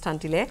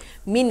অনুষ্ঠানটিলে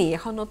মিনি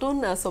এখন নতুন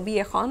ছবি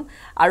এখন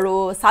আৰু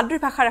সাদ্ৰী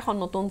ভাষাৰ এখন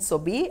নতুন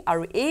ছবি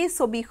আৰু এই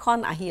ছবিখন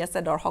আহি আছে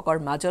দৰ্শকৰ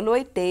মাজলৈ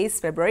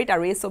 23 ফেব্ৰুৱাৰীত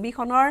আৰু এই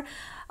ছবিখনৰ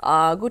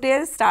গোটেই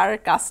ষ্টাৰ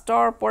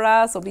কাষ্টৰ পৰা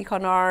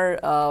ছবিখনৰ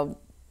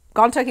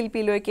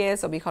কণ্ঠশিল্পীলৈকে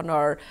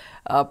ছবিখনৰ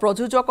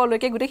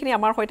প্ৰযোজকলৈকে গোটেইখিনি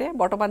আমাৰ সৈতে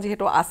বৰ্তমান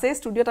যিহেতু আছে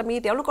ষ্টুডিঅ'ত আমি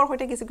তেওঁলোকৰ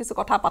সৈতে কিছু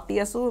কথা পাতি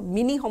আছো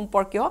মিনি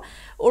সম্পৰ্কীয়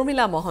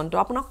উৰ্মিলা মহন্ত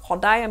আপোনাক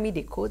সদায় আমি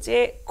দেখো যে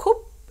খুব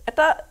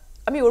এটা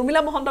আমি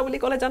উৰ্মিলা মহন্ত বুলি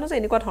ক'লে জানো যে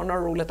এনেকুৱা ধৰণৰ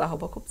ৰোল এটা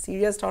হ'ব খুব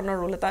সিৰিয়াছ ধৰণৰ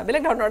ৰোল এটা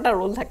বেলেগ ধৰণৰ এটা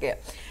ৰোল থাকে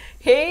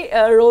সেই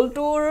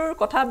ৰোলটোৰ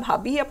কথা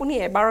ভাবি আপুনি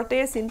এবাৰতে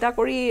চিন্তা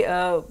কৰি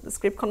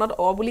স্ক্ৰিপ্টখনত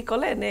বুলি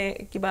ক'লে নে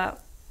কিবা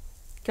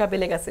কিবা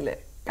বেলেগ আছিলে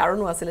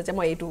কাৰণো আছিলে যে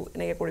মই এইটো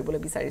এনেকৈ কৰিবলৈ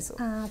বিচাৰিছোঁ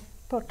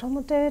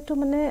প্ৰথমতেতো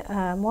মানে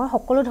মই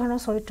সকলো ধৰণৰ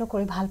চৰিত্ৰ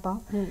কৰি ভাল পাওঁ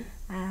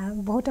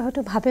বহুতে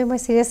হয়তো ভাবে মই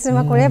চিৰিয়াছ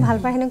চিনেমা কৰিয়ে ভাল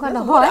পাওঁ সেনেকুৱা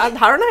নহয়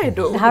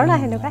ধাৰণা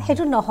সেনেকুৱা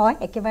সেইটো নহয়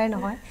একেবাৰে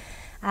নহয়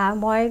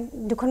মই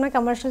দুখনমান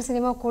কমাৰ্চিয়েল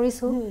চিনেমা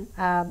কৰিছোঁ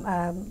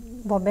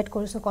বম্বেত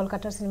কৰিছোঁ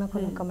কলকাতাৰ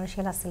চিনেমাখন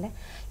কমাৰ্চিয়েল আছিলে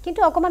কিন্তু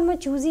অকণমান মই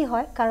চুজি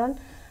হয় কাৰণ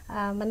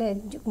মানে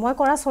মই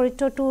কৰা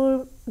চৰিত্ৰটোৰ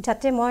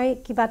যাতে মই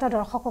কিবা এটা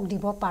দৰ্শকক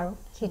দিব পাৰোঁ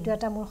সেইটো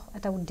এটা মোৰ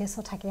এটা উদ্দেশ্য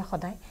থাকে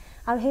সদায়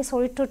আৰু সেই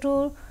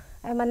চৰিত্ৰটোৰ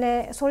মানে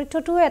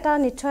চৰিত্ৰটো এটা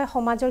নিশ্চয়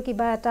সমাজৰ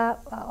কিবা এটা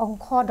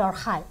অংশ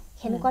দৰ্শায়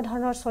সেনেকুৱা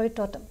ধৰণৰ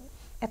চৰিত্ৰ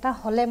এটা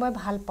হ'লে মই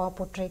ভাল পাওঁ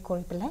পোৰ্ট্ৰে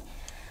কৰি পেলাই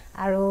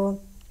আৰু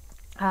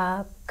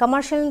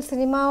কমাৰ্চিয়েল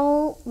চিনেমাও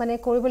মানে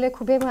কৰিবলৈ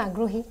খুবেই মই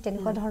আগ্ৰহী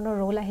তেনেকুৱা ধৰণৰ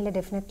ৰোল আহিলে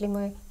ডেফিনেটলি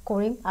মই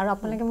কৰিম আৰু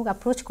আপোনালোকে মোক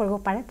এপ্ৰ'চ কৰিব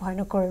পাৰে ভয়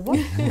নকৰিব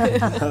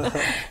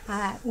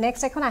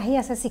নেক্সট এখন আহি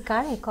আছে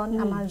চিকাৰ এইখন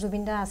আমাৰ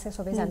জুবিনদা আছে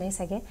চবেই জানেই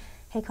চাগে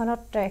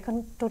সেইখনত এখন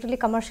টোটেলি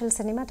কমাৰ্চিয়েল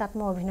চিনেমা তাত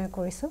মই অভিনয়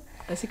কৰিছোঁ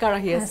চিকাৰ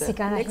আহি আছে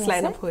নেক্সট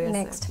লাইন আপ হৈ আছে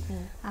নেক্সট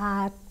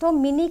তো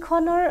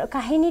মিনিখনৰ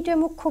কাহিনীটোৱে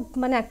মোক খুব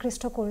মানে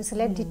আকৃষ্ট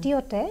কৰিছিলে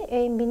দ্বিতীয়তে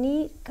এই মিনি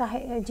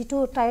যিটো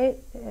তাইৰ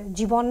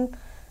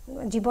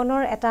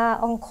জীৱনৰ এটা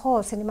অংশ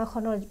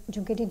চিনেমাখনৰ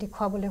যোগেদি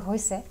দেখুৱাবলৈ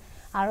হৈছে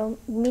আৰু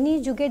মিনি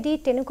যোগেদি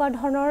তেনেকুৱা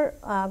ধৰণৰ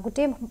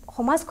গোটেই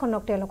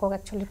সমাজখনক তেওঁলোকক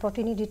একচুৱেলি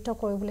প্ৰতিনিধিত্ব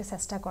কৰিবলৈ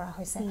চেষ্টা কৰা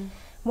হৈছে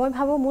মই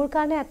ভাবোঁ মোৰ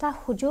কাৰণে এটা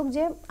সুযোগ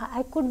যে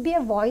আই could B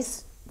A voice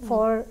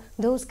for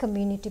those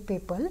community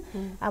পিপল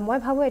মই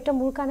ভাবোঁ এটা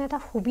মোৰ কাৰণে এটা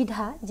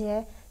সুবিধা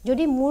যে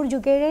যদি মোৰ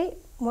যোগেৰেই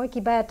মই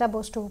কিবা এটা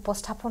বস্তু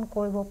উপস্থাপন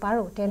কৰিব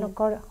পাৰোঁ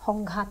তেওঁলোকৰ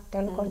সংঘাত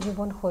তেওঁলোকৰ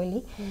জীৱনশৈলী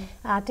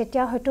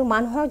তেতিয়া হয়তো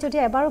মানুহক যদি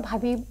এবাৰো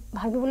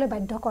ভাবিবলৈ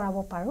বাধ্য কৰাব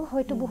পাৰোঁ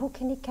হয়তো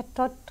বহুখিনি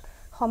ক্ষেত্ৰত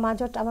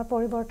সমাজত আমাৰ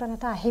পৰিৱৰ্তন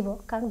এটা আহিব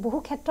কাৰণ বহু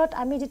ক্ষেত্ৰত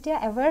আমি যেতিয়া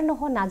এৱেৰ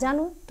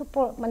নাজানো তো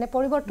মানে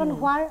পৰিৱৰ্তন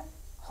হোৱাৰ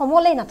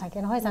সমলেই নাথাকে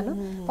নহয় জানো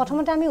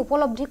প্ৰথমতে আমি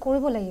উপলব্ধি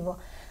কৰিব লাগিব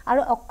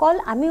আৰু অকল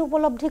আমি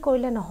উপলব্ধি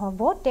কৰিলে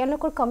নহ'ব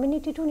তেওঁলোকৰ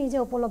কমিউনিটিটো নিজে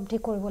উপলব্ধি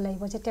কৰিব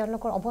লাগিব যে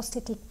তেওঁলোকৰ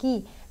অৱস্থিতি কি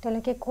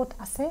তেওঁলোকে ক'ত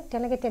আছে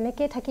তেওঁলোকে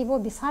তেনেকৈ থাকিব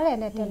বিচাৰে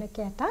নে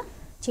তেওঁলোকে এটা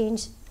চেঞ্জ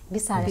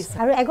বিচাৰে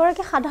আৰু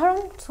এগৰাকী সাধাৰণ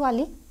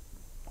ছোৱালী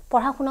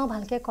পঢ়া শুনাও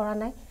ভালকৈ কৰা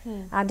নাই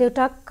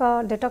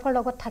দেউতাকৰ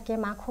লগত থাকে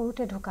মাক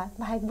সৰুতে ঢুকাল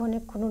ভাইক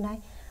ভনীক কোনো নাই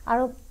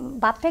আৰু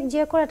বাপেক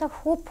জীয়েকৰ এটা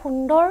খুব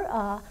সুন্দৰ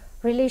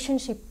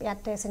ৰিলেশ্যনশ্বিপ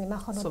ইয়াতে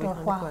চিনেমাখনত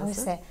দৰ্শোৱা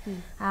হৈছে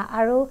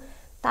আৰু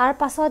তাৰ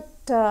পাছত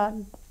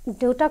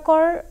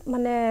দেউতাকৰ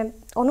মানে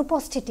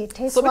অনুপস্থিতিত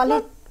সেই ছোৱালী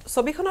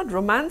ছবিখনত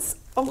ৰোমান্স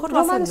অংশটো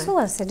ৰোমান্সো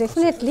আছে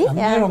ডেফিনেটলি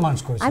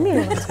আমি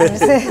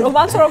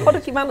ৰোমান্সৰ অংশটো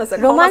কিমান আছে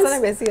ৰোমান্স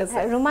বেছি আছে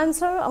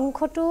ৰোমান্সৰ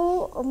অংশটো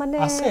মানে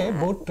আছে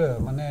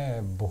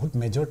বহুত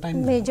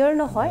মেজৰ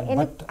নহয়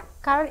এনে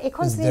কাৰণ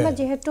এখন চিনেমা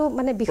যেহেতু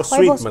মানে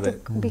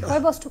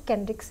বিষয়বস্তু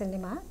কেন্দ্ৰিক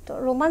চিনেমা তো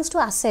ৰোমান্সটো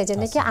আছে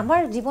যেনেকৈ আমাৰ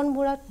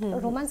জীৱনবোৰত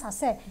ৰোমান্স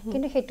আছে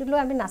কিন্তু সেইটো লৈ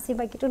আমি নাচি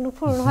বাগিটো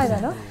নুফুৰো নহয়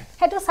জানো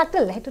সেইটো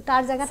চাটল সেইটো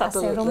তাৰ জেগাত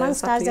আছে ৰোমান্স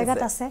তাৰ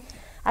জেগাত আছে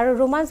আৰু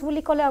ৰোমান্স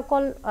বুলি ক'লে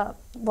অকল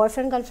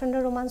বয়ফ্ৰেণ্ড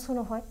গাৰ্লফ্ৰেণ্ডৰ ৰোমান্সো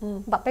নহয়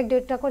বাপেক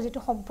দেউতাকৰ যিটো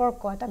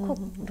সম্পৰ্ক এটা খুব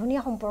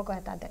ধুনীয়া সম্পৰ্ক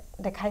এটা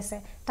দেখাইছে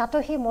তাতো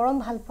সেই মৰম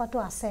ভাল পোৱাটো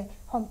আছে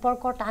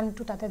সম্পৰ্কৰ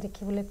টানটো তাতে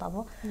দেখিবলৈ পাব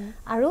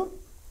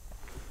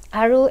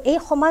আৰু এই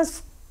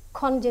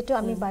সমাজখন যেটো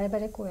আমি বাৰে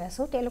বাৰে কৈ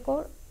আছোঁ তেওঁলোকৰ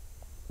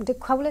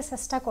দেখুৱাবলৈ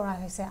চেষ্টা কৰা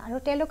হৈছে আৰু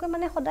তেওঁলোকে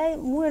মানে সদায়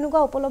মোৰ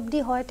এনেকুৱা উপলব্ধি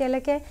হয়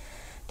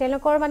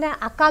তেওঁলোকৰ মানে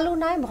আকালো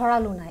নাই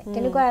ভৰালো নাই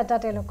তেনেকুৱা এটা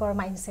তেওঁলোকৰ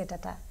মাইণ্ডছেট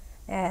এটা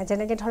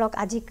যেনেকৈ ধৰক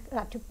আজি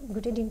ৰাতি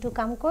গোটেই দিনটো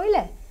কাম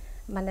কৰিলে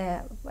মানে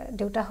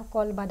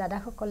দেউতাসকল বা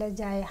দাদাসকলে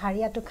যায়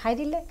হাৰিয়াটো খাই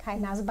দিলে খাই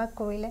নাচ বাগ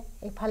কৰিলে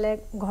এইফালে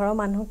ঘৰৰ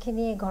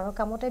মানুহখিনি ঘৰৰ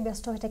কামতে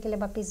ব্যস্ত হৈ থাকিলে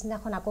বা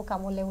পিছদিনাখন আকৌ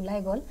কামলৈ ওলাই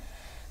গ'ল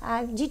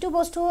যিটো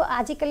বস্তু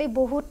আজিকালি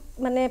বহুত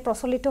মানে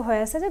প্ৰচলিত হৈ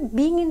আছে যে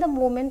being in the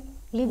moment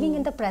living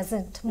in the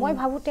present মই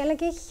ভাবোঁ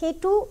তেওঁলোকে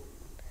সেইটো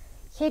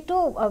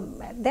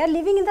দে R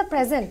living in the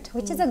present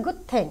which is a good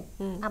thing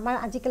আমাৰ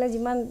আজিকালি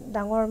যিমান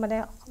ডাঙৰ মানে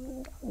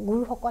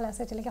গুৰুসকল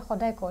আছে তেওঁলোকে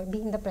সদায় কয় be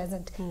in the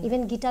present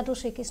even গীতাটো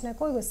শ্ৰীকৃষ্ণই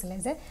কৈ গৈছিলে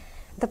যে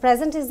the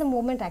present is the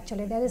moment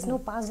actually দেৰ ইজ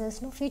ন' পাষ্ট দেৰ ইজ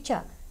ন'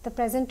 ফিউচাৰ দ্য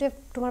প্ৰেজেণ্টে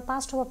তোমাৰ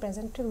পাষ্ট হ'ব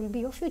প্ৰেজেণ্টে উইল বি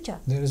ইয়ৰ ফিউচাৰ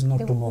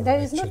দেৰ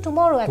ইজ ন'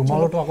 টুমৰো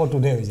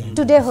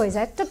টুডে হৈ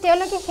যায় তো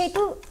তেওঁলোকে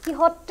সেইটো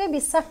কিহতে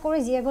বিশ্বাস কৰি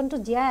জীৱনটো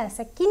জীয়াই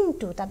আছে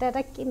কিন্তু তাতে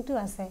এটা কিন্তু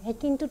আছে সেই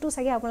কিন্তুটো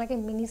চাগে আপোনালোকে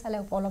মিনি চালে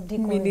উপলব্ধি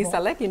কৰিব মিনি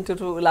চালে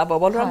কিন্তুটো ওলাব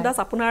বলৰাম দাস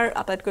আপোনাৰ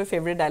আটাইতকৈ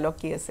ফেভৰেট ডায়লগ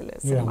কি আছিলে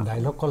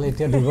ডায়লগ ক'লে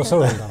এতিয়া 2 বছৰ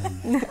হ'ল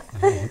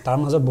তাৰ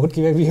মাজত বহুত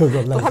কিবা কিবি হৈ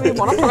গ'ল তথাপি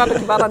মনত থকাটো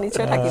কিবা এটা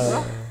নিশ্চয় থাকিব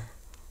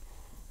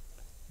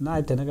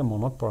নাই তেনেকৈ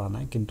মনত পৰা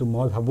নাই কিন্তু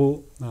মই ভাবোঁ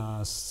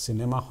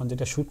চিনেমাখন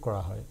যেতিয়া শ্বুট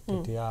কৰা হয়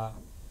তেতিয়া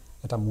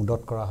এটা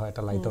মুডত কৰা হয়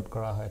এটা লাইটত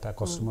কৰা হয় এটা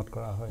কষ্টিউমত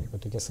কৰা হয়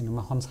গতিকে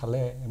চিনেমাখন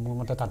চালে মোৰ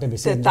মতে তাতে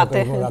বেছি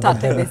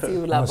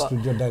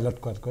ষ্টুডিঅ'ত ডাইলগ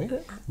কোৱাতকৈ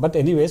বাট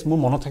এনিৱেজ মোৰ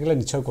মনত থাকিলে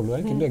নিশ্চয় ক'লোঁ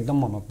হয় কিন্তু একদম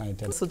মনত নাই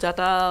এতিয়া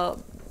সুজাতা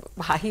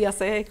হাঁহি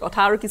আছে কথা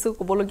আৰু কিছু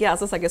ক'বলগীয়া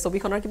আছে চাগে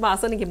ছবিখনৰ কিবা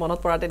আছে নেকি মনত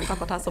পৰা তেনেকুৱা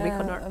কথা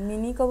ছবিখনৰ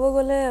মিনি ক'ব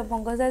গ'লে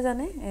পংকজাই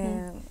জানে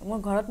মোৰ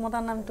ঘৰত মতা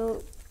নামটো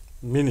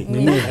মিনি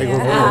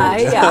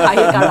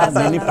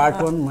পাৰ্ট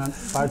 1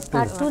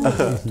 পাৰ্ট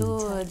 2 তো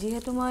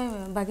যেহেতু মই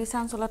বাগিচা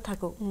অঞ্চলত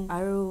থাকো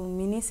আৰু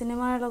মিনি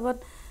চিনেমাৰ লগত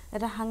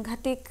এটা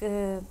সাংঘাতিক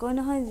কৈ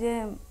নহয় যে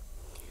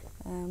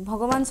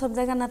ভগৱান সব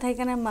জায়গা নাথাকে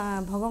কাৰণে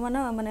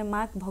ভগৱানৰ মানে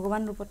মাক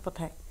ভগৱান ৰূপত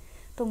পঠায়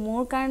তো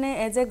মোৰ কাৰণে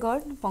এজ এ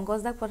গড পংকজ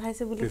দাক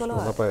পঠাইছে বুলি ক'লো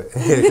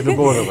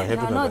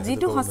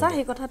যিটো সঁচা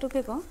সেই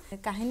কথাটোকে কওঁ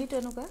কাহিনীটো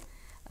এনেকুৱা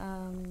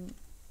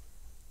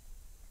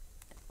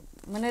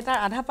মানে তাৰ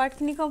আধা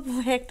পাৰ্টখিনি কম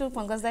একটু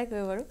পংকজ দাই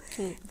কয় বাৰু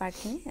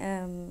পাৰ্টখিনি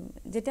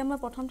যেতিয়া মই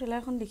প্ৰথম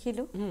ট্ৰেইলাৰখন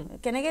দেখিলোঁ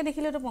কেনেকৈ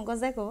দেখিলোঁ তো পংকজ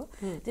দাই ক'ব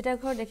যেতিয়া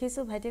ঘৰ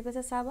দেখিছোঁ ভাইটিয়ে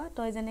কৈছে চাবা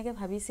তই যেনেকৈ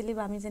ভাবিছিলি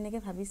বা আমি যেনেকৈ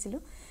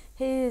ভাবিছিলোঁ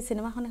সেই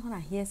চিনেমাখন এখন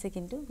আহি আছে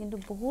কিন্তু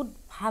বহুত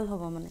ভাল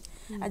হ'ব মানে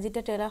আৰু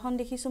যেতিয়া ট্ৰেইলাৰখন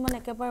দেখিছোঁ মানে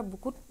একেবাৰে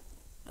বুকুত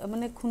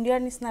মানে খুন্দিয়াৰ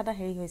নিচিনা এটা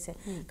হেৰি হৈছে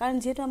কাৰণ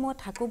যিহেতু মই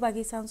থাকোঁ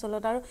বাগিচা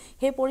অঞ্চলত আৰু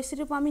সেই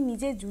পৰিস্থিতিৰ পৰা আমি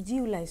নিজে যুঁজি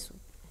ওলাইছোঁ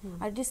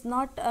আৰু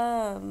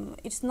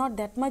it's not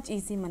that mass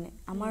easy মানে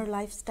আমাৰ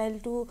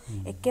লাইফষ্টাইলটো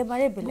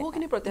একেবাৰে বেলেগ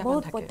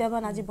বহুত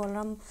প্ৰত্যাহ্বান আজি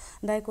বলৰাম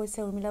দাই কৈছে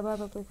উৰ্মিলা বা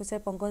কৈছে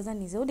পংকজ দা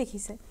নিজেও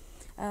দেখিছে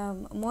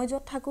মই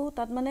য'ত থাকোঁ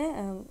তাত মানে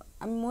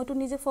মইতো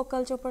নিজে ফ'ক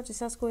কালচাৰৰ ওপৰত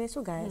ৰিচাৰ্চ কৰি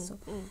আছোঁ গাই আছোঁ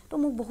তো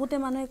মোক বহুতে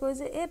মানুহে কয়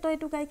যে তই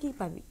এইটো গাই কি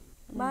পাবি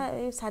বা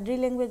এই চাদ্ৰী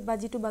লেংগুৱেজ বা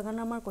যিটো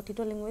বাগানৰ আমাৰ কথিত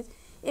লেংগুৱেজ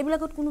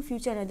এইবিলাকত কোনো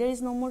ফিউচাৰ নাই দেৰ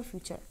ইজ ন' মোৰ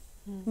ফিউচাৰ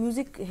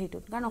মিউজিক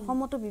সেইটোত কাৰণ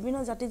অসমতো বিভিন্ন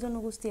জাতি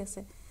জনগোষ্ঠী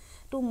আছে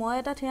তো মই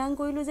এটা থিৰাং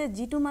কৰিলোঁ যে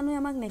যিটো মানুহে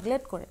আমাক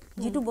নেগলেক্ট কৰে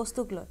যিটো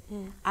বস্তুক লয়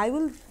আই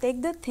will tech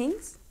the things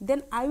then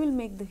I will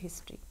make the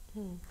history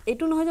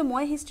এইটো নহয় যে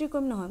মই হিষ্ট্ৰী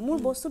কৰিম নহয় মোৰ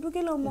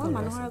বস্তুটোকে লওঁ মই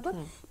মানুহৰ আগত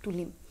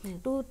তুলিম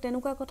তো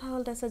তেনেকুৱা কথা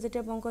হ'ল তাৰপিছত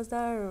যেতিয়া পংকজ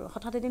দাৰ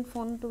হঠাৎ এদিন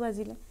ফোনটো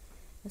বাজিলে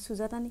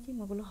সুজাতা নেকি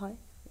মই বোলো হয়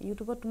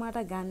ইউটিউবত তোমাৰ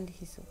এটা গান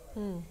দেখিছোঁ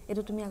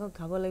এইটো তুমি আকৌ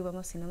গাব লাগিব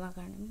আমাৰ চিনেমাৰ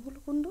কাৰণে মই বোলো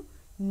কোনটো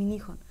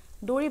মিনিখন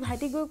দৌৰি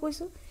ভাইটিক গৈ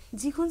কৈছোঁ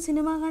যিখন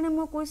চিনেমাৰ কাৰণে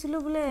মই কৈছিলোঁ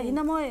বোলে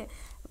সেইদিনা মই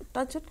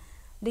তাৰপিছত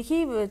দেখি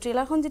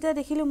ট্ৰেইলাৰখন যেতিয়া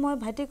দেখিলোঁ মই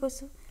ভাইটিক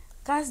কৈছোঁ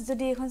কাজ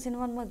যদি এখন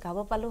চিনেমাত মই গাব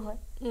পালোঁ হয়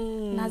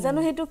নাজানো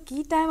সেইটো কি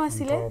টাইম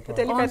আছিলে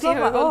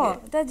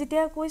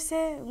যেতিয়া কৈছে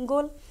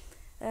গ'ল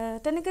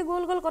তেনেকৈ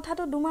গ'ল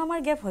কথাটো দুমাহ আমাৰ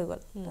গেপ হৈ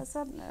গ'ল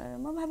তাৰপিছত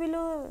মই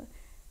ভাবিলোঁ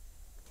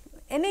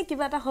এনেই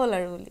কিবা এটা হ'ল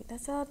আৰু বুলি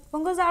তাৰপিছত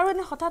পংকজ আৰু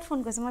এনে হঠাৎ ফোন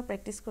কৰিছে মই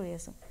প্ৰেক্টিছ কৰি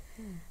আছোঁ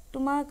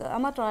তোমাক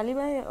আমাৰ তৰালি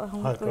বাই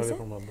সংগীত কৰিছে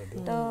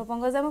তো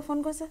পংকজ দাই মোক ফোন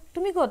কৰিছে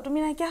তুমি ক'ত তুমি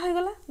নাইকিয়া হৈ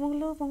গ'লা মই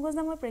বোলো পংকজ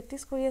দা মই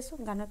প্ৰেক্টিছ কৰি আছোঁ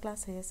গানৰ ক্লাছ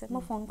হৈ আছে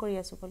মই ফোন কৰি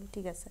আছোঁ ক'লোঁ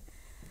ঠিক আছে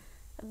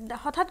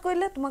হঠাৎ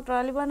কৰিলে তোমাক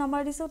তৰালি বাৰ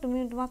নাম্বাৰ দিছোঁ তুমি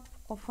তোমাক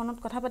ফোনত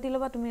কথা পাতি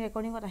ল'বা তুমি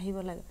ৰেকৰ্ডিঙত আহিব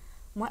লাগে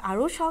মই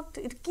আৰু শ্বক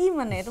কি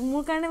মানে এইটো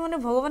মোৰ কাৰণে মানে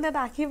ভগৱানে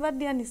এটা আশীৰ্বাদ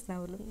দিয়া নিচিনা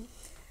বোলো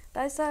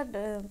তাৰপিছত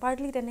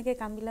পাৰ্টলি তেনেকৈ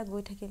কামবিলাক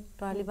গৈ থাকিল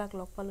তৰালি বাক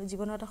লগ পালোঁ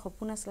জীৱনৰ এটা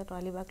সপোন আছিলে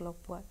তৰালি বাক লগ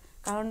পোৱাৰ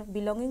কাৰণ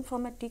বিলঙিং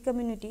ফ্ৰম এ টি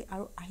কমিউনিটি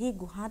আৰু আহি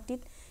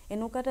গুৱাহাটীত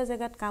এনেকুৱা এটা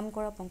জেগাত কাম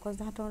কৰা পংকজ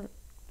দাহঁতৰ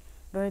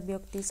দৰে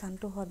ব্যক্তি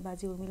শান্তুহঁত বা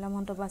আজি উৰ্মিলা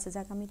মহন্ত বা আছে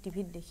যাক আমি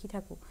টিভিত দেখি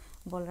থাকোঁ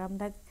বলৰাম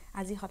দাক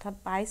আজি হঠাৎ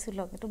পাইছোঁ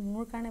লগ এইটো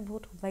মোৰ কাৰণে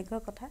বহুত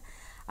সৌভাগ্যৰ কথা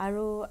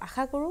আৰু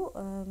আশা কৰোঁ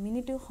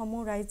মিনিটো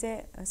সমূহ ৰাইজে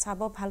চাব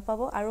ভাল পাব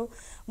আৰু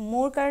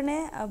মোৰ কাৰণে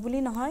বুলি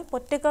নহয়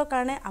প্ৰত্যেকৰ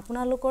কাৰণে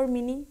আপোনালোকৰ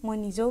মিনি মই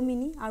নিজেও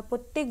মিনি আৰু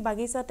প্ৰত্যেক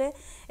বাগিচাতে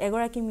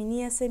এগৰাকী মিনি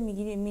আছে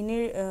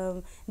মিনিৰ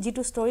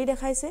যিটো ষ্টৰী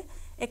দেখাইছে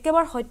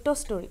একেবাৰে সত্য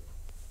ষ্টৰী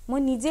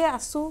মই নিজে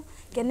আছোঁ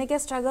কেনেকৈ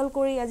ষ্ট্ৰাগল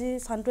কৰি আজি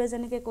চান্তুৱে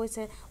যেনেকৈ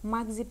কৈছে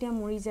মাক যেতিয়া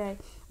মৰি যায়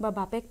বা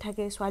বাপেক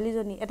থাকে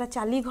ছোৱালীজনী এটা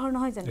চালি ঘৰ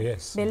নহয় জানো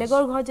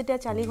বেলেগৰ ঘৰ যেতিয়া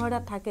চালি ঘৰ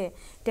তাত থাকে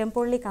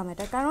টেম্পৰলি কাম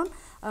এটা কাৰণ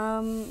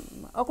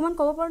অকণমান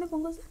ক'ব পাৰোঁনে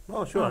পংকজ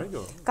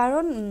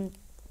কাৰণ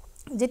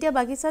যেতিয়া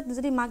বাগিচাত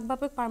যদি মাক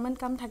বাপেক পাৰ্মানেণ্ট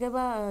কাম থাকে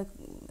বা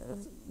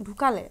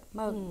ঢুকালে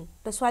বা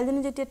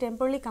ছোৱালীজনী যেতিয়া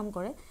টেম্পৰলি কাম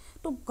কৰে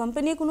তো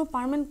কোম্পানীয়ে কোনো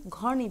পাৰ্মানেণ্ট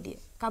ঘৰ নিদিয়ে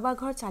কাৰোবাৰ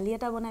ঘৰ চালি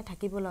এটা বনাই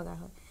থাকিব লগা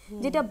হয়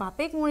যেতিয়া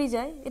বাপেক মৰি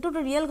যায় এইটোতো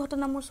ৰিয়েল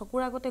ঘটনা মোৰ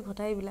চকুৰ আগতে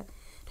ঘটাই এইবিলাক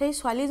সেই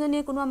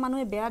ছোৱালীজনীয়ে কোনোবা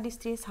মানুহে বেয়া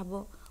দৃষ্টিৰে চাব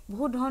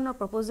বহুত ধৰণৰ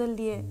প্ৰপ'জেল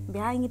দিয়ে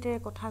বেয়া ইংগিতেৰে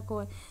কথা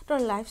কয় তো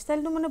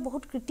লাইফষ্টাইলটো মানে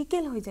বহুত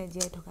ক্ৰিটিকেল হৈ যায়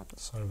জীয়াই থকাটো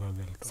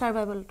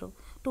ছাৰ্ভাইভেলটো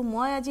তো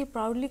মই আজি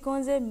প্ৰাউডলি কওঁ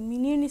যে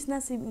মিনিৰ নিচিনা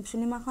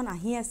চিনেমাখন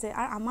আহি আছে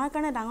আৰু আমাৰ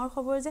কাৰণে ডাঙৰ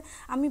খবৰ যে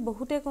আমি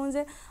বহুতে কওঁ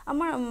যে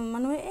আমাৰ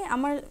মানুহে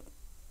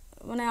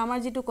আমাৰ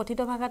যিটো কথিত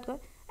ভাষাত কয়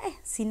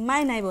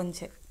চিনেমাই নাই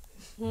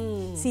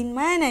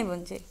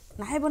বনছে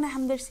নাহে বনাই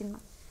হামদের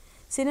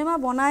চিনেমা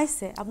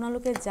বনাইছে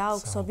আপোনালোকে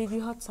যাওক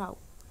ছবিগৃহত চাওক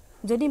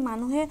যদি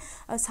মানুহে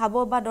চাব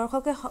বা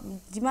দৰ্শকে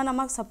যিমান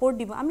আমাক ছাপোৰ্ট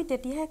দিব আমি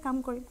তেতিয়াহে কাম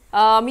কৰিম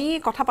আমি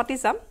কথা পাতি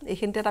যাম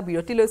এইখিনিতে এটা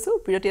বিৰতি লৈছোঁ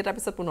বিৰতি এটাৰ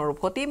পিছত পুনৰ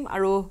উভতিম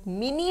আৰু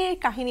মিনিৰ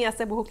কাহিনী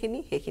আছে বহুখিনি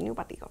সেইখিনিও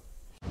পাতি ক'ম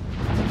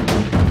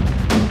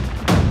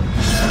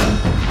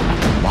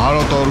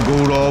ভাৰতৰ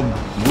গৌৰৱ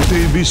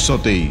গোটেই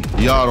বিশ্বতেই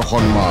ইয়াৰ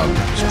সন্মান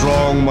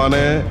ষ্ট্ৰং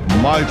মানে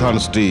মাইথান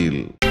ষ্টীল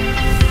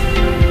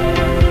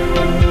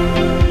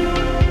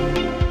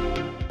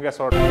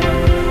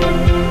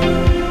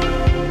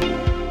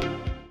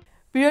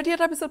বিৰতি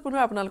এটাৰ পিছত পুনৰ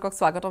আপোনালোকক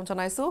স্বাগতম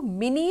জনাইছো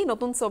মিনি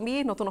নতুন ছবি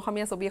নতুন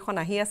অসমীয়া ছবি এখন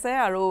আহি আছে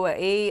আৰু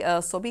এই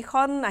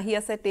ছবিখন আহি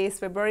আছে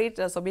 23 ফেব্ৰুৱাৰীত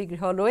ছবি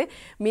গৃহলৈ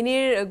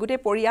মিনিৰ গুটে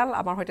পৰিয়াল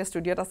আমাৰ হৈতে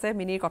ষ্টুডিঅ'ত আছে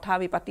মিনিৰ কথা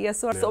আমি পাতি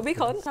আছো আৰু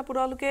ছবিখন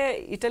আপোনালোকে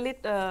ইটালীত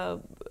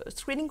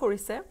স্ক্ৰিনিং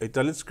কৰিছে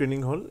ইটালীত স্ক্ৰিনিং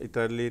হল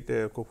ইটালীত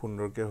খুব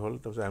সুন্দৰকৈ হল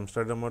তাৰপিছত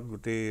আমষ্টাৰডামত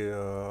গুটে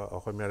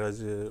অসমীয়া ৰাজ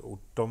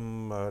উত্তম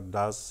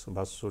দাস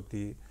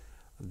ভাস্বতী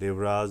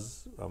দেৱৰাজ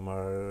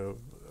আমাৰ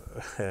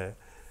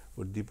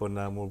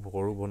উদ্দীপনা মোৰ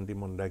সৰু ভণ্টি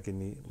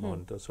মন্দাকিনী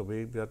মহন্ত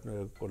সবেই বিৰাট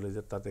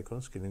কলেজত তাত এখন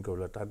স্ক্ৰিনিং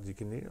কৰিলে তাত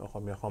যিখিনি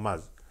অসমীয়া সমাজ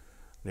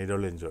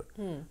নেদাৰলেণ্ডছৰ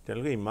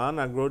তেওঁলোকে ইমান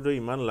আগ্ৰহ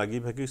ইমান লাগি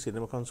ভাগি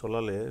চিনেমাখন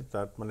চলালে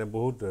তাত মানে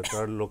বহুত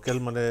তাৰ লোকেল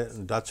মানে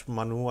ডাচ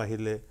মানুহ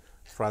আহিলে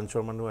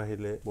ফ্ৰান্সৰ মানুহ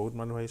আহিলে বহুত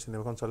মানুহ আহি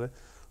চিনেমাখন চালে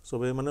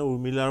সবেই মানে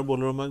উৰ্মিলা আৰু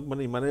বলৰামক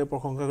মানে ইমানেই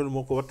প্ৰশংসা কৰিলে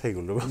মই ক'ৰবাত থাকি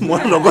গ'লো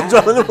মই লগত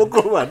যোৱা মই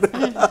ক'ৰবাত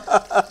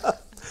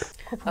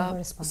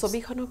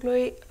ছবিখনক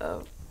লৈ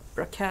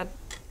প্ৰখ্যাত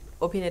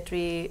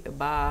অভিনেত্ৰী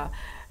বা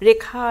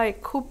ৰেখাই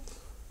খুব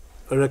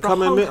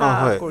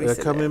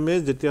ৰেখা মেমে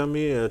যেতিয়া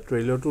আমি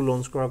ট্ৰেইলাৰটো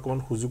লঞ্চ কৰা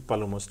অকণমান সুযোগ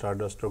পালোঁ মই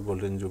ষ্টাৰডাষ্টৰ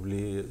গল্ডেন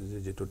জুবলি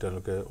যিটো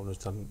তেওঁলোকে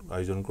অনুষ্ঠান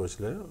আয়োজন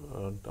কৰিছিলে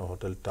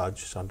হোটেল তাজ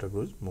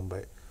সান্তাক্ৰুজ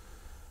মুম্বাই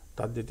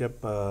তাত যেতিয়া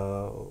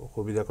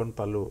সুবিধাখন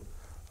পালোঁ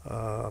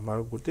আমাৰ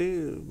গোটেই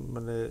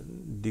মানে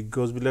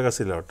দিগ্গজবিলাক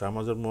আছিলে আৰু তাৰ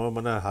মাজত মই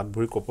মানে হাত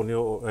ভৰি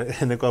কঁপনিও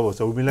এনেকুৱা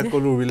অৱস্থা উৰ্মিলাক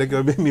ক'লোঁ উৰ্মিলাক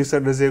কিবা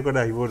মিছআণ্ডাৰষ্টেণ্ডিং কৰি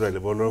আহিব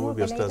নোৱাৰিলে বলৰামো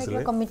ব্যস্ত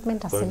আছিলে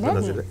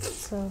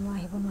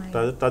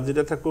তাত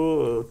যেতিয়া থাকোঁ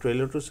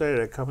ট্ৰেইলাৰটো চাই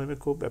ৰেখা মেমে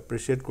খুব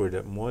এপ্ৰিচিয়েট কৰিলে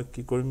মই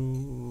কি কৰিম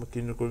কি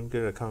নকৰিমকৈ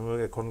ৰেখা মেমক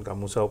এখন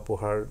গামোচা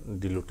উপহাৰ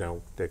দিলোঁ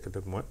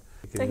তেখেতক মই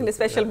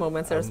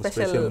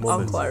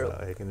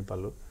সেইখিনি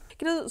পালোঁ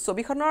কিন্তু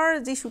ছবিখনৰ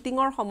যি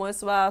শ্বুটিঙৰ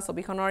সময়ছোৱা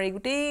ছবিখনৰ এই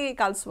গোটেই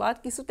কালছোৱাত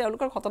কিছু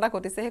তেওঁলোকৰ ঘটনা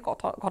ঘটিছে সেই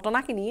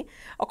ঘটনাখিনি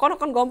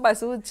অকণ গম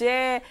পাইছোঁ যে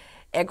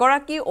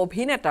এগৰাকী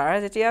অভিনেতাৰ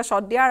যেতিয়া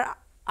শ্বট দিয়াৰ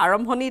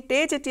আৰম্ভণিতে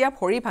যেতিয়া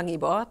ভৰি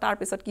ভাঙিব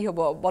তাৰপিছত কি হ'ব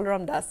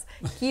বলৰাম দাস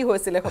কি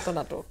হৈছিলে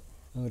ঘটনাটো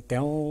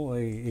তেওঁ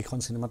এইখন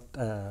চিনেমাত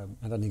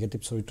এটা নিগেটিভ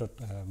চৰিত্ৰত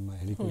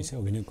হেৰি কৰিছে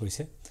অভিনয়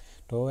কৰিছে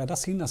তো এটা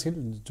চিন আছিল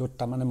য'ত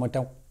তাৰমানে মই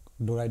তেওঁক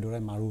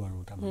দৌৰাই মাৰোঁ আৰু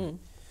তাৰমানে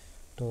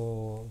তো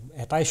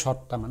এটাই শ্বট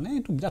তাৰমানে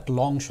এইটো বিৰাট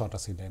লং শ্বট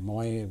আছিলে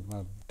মই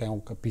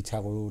তেওঁক পিছা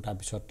কৰোঁ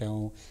তাৰপিছত তেওঁ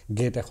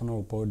গেট এখনৰ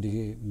ওপৰত দি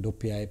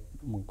দপিয়াই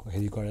মোক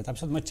হেৰি কৰে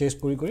তাৰপিছত মই চেষ্ট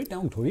কৰি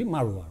তেওঁক ধৰি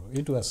মাৰোঁ আৰু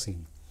এইটো চিন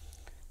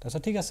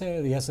তাৰপিছত ঠিক আছে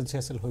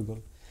ৰিহাৰ্চেল হৈ গ'ল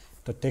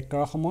তো টেক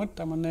কৰাৰ সময়ত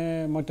তাৰমানে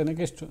মই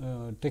তেনেকৈ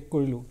টেক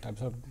কৰিলোঁ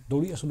তাৰপিছত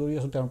দৌৰি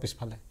আছোঁ তেওঁৰ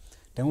পিছফালে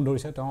তেওঁ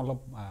দৌৰিছে তেওঁ অলপ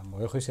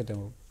বয়স হৈছে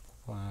তেওঁৰ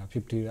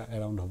 50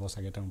 এৰাউণ্ড হ'ব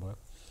চাগে তেওঁৰ বয়স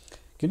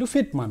কিন্তু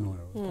ফিট মানুহ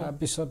আৰু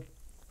তাৰপিছত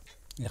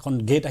এখন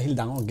গেট আহিল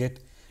ডাঙৰ গেট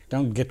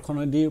তেওঁ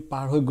গেটখনেদি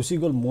পাৰ হৈ গুচি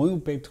গ'ল ময়ো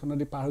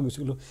গেটখনেদি পাৰ হৈ গুচি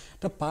গ'লোঁ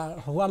তো পাৰ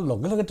হোৱাৰ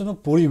লগে লগে তেওঁ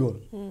পৰি গ'ল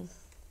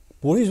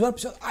পৰি যোৱাৰ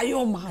পিছত আইঅ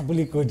মা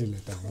বুলি কৈ দিলে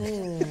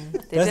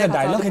তাৰপিছত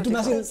ডাইলগ সেইটো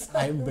নাছিল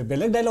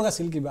বেলেগ ডাইলগ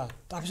আছিল কিবা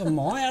তাৰপিছত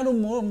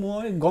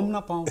মই গম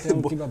নাপাওঁ তেওঁ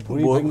কিবা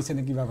ভৰি ভাঙিছে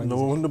নে কিবা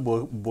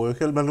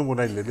বয়সীয়াল মানুহ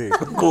বনাইলে দেই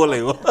ক'ব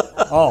লাগিব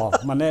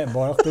মানে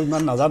বয়সটো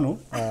ইমান নাজানো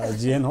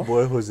যিয়ে নহওক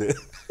বয়স হৈছে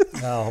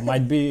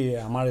মাইট বি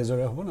আমাৰ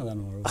এজৰে হ'ব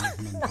নাজানো আৰু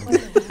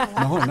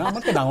নহয় না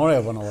আমাতকৈ ডাঙৰে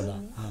হ'ব নবদা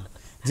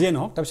যিয়ে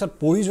নহওক তাৰপিছত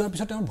পৰি যোৱাৰ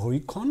পিছত তেওঁৰ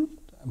ভৰিখন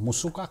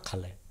মুচুকা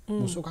খালে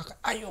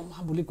আইঅ মা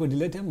বুলি কৈ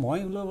দিলে এতিয়া মই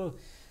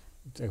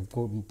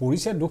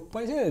পৰিছে দুখ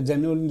পাইছে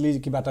জেনুৱেনলি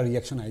কিবা এটা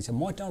ৰিয়েকশ্যন আহিছে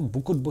মই তেওঁৰ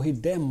বুকুত বহি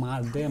দে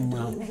মাৰ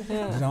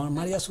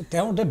মাৰি আছোঁ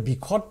তেওঁৰ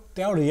বিষত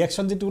তেওঁৰ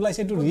ৰিয়েকশ্যন যিটো ওলাইছে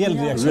এইটো ৰিয়েল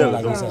ৰিয়েকশ্যন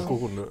লাগিছে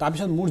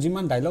তাৰপিছত মোৰ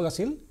যিমান ডাইলগ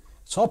আছিল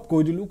চব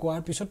কৈ দিলোঁ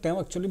কোৱাৰ পিছত তেওঁ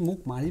একচুৱেলি মোক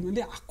মাৰি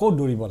মেলি আকৌ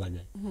দৌৰিব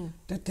লাগে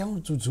তেওঁ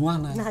যোৱা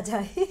নাই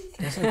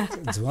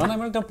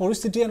মানে তেওঁৰ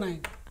পৰিস্থিতিয়ে নাই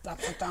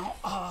তাৰপিছত তেওঁ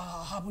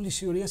আহা বুলি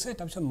চিঞৰি আছে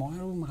তাৰপিছত মই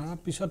আৰু মাৰাৰ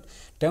পিছত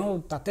তেওঁ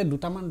তাতে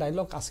দুটামান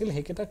ডাইলগ আছিল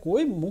সেইকেইটা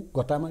কৈ মোক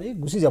গটা মাৰি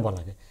গুচি যাব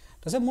লাগে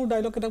তাৰপিছত মোৰ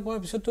ডাইলগ কেইটা কোৱাৰ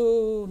পিছতো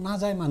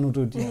নাযায় মানুহটো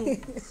এতিয়া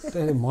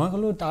মই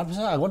ক'লোঁ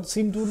তাৰপিছত আগত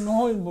চিনটো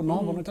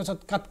নহ'ব তাৰপিছত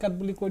কাট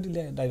বুলি কৈ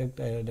দিলে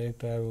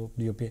ডাইৰেক্টৰ আৰু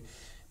ডিঅ'পিয়ে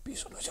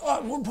পিছত হৈছে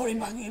মোৰ ভৰি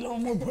ভাঙিল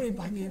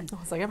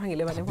সঁচাকৈ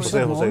ভাঙিলে মানে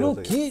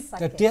কি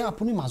তেতিয়া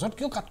আপুনি মাজত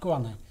কিয় কাট কৰা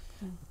নাই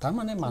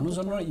তাৰমানে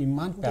মানুহজনৰ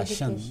ইমান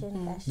পেশ্যন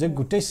যে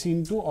গোটেই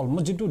চিনটো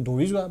অলমষ্ট যিটো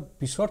দৌৰি যোৱা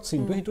পিছত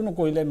চিনটো সেইটো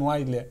নকৰিলে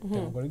নোৱাৰিলে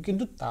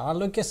কিন্তু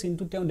তালৈকে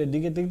চিনটো তেওঁ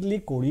ডেডিকেটেডলি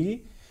কৰি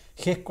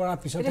শেষ কৰাৰ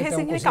পিছত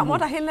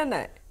কামত আহিলে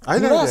নাই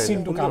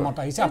চিনটো কামত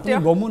আহিছে আপুনি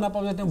গমো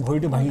নাপাব যে তেওঁ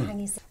ভৰিটো ভাঙি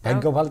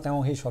ভাগ্য ভাল তেওঁ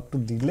সেই শ্বটটো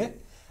দিলে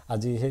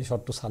আজি সেই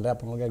শ্বটটো চালে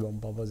আপোনালোকে গম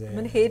পাব যে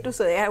মানে সেইটো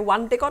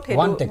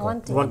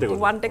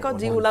ওৱান টেকত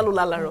যি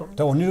ওলাল আৰু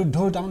তো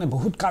অনিৰুদ্ধই তাৰমানে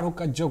বহুত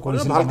কাৰুকাৰ্য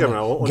কৰিছিল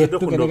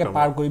গেটটো কেনেকৈ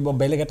পাৰ কৰিব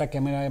বেলেগ এটা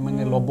কেমেৰা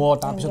মানে ল'ব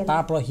তাৰপিছত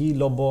তাৰ পৰা সি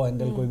ল'ব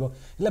হেণ্ডেল কৰিব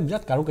এইবিলাক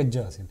বিৰাট কাৰুকাৰ্য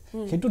আছিল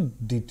সেইটো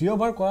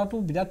দ্বিতীয়বাৰ কৰাটো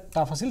বিৰাট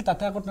টাফ আছিল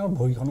তাতে আকৌ তেওঁৰ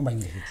ভৰিখনো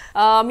ভাঙি আহিল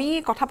আমি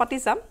কথা পাতি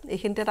যাম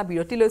এইখিনিতে এটা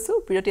বিৰতি লৈছোঁ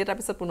বিৰতি এটাৰ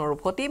পিছত পুনৰ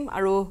উভতিম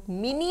আৰু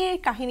মিনিৰ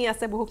কাহিনী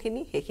আছে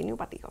বহুখিনি সেইখিনিও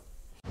পাতি ক'ম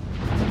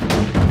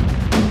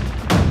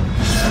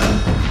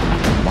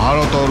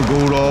ভাৰতৰ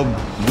গৌৰৱ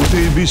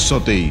গোটেই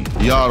বিশ্বতেই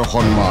ইয়াৰ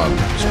সন্মান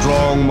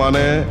ষ্ট্ৰং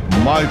মানে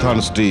মাইথান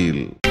ষ্টীল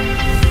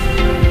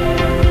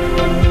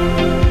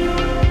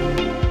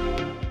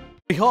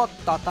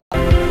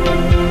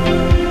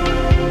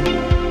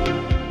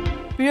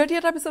বিৰতি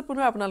এটাৰ পিছত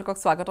পুনৰ আপোনালোকক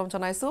স্বাগতম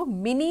জনাইছো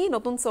মিনি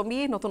নতুন ছবি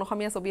নতুন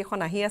অসমীয়া ছবি এখন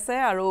আহি আছে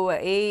আৰু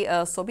এই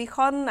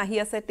ছবিখন আহি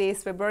আছে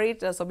 23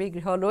 ফেব্ৰুৱাৰীত ছবি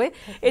গৃহলৈ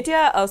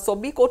এতিয়া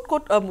ছবি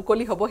কোট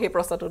মুকলি হ'ব সেই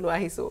প্ৰস্তাৱটো লৈ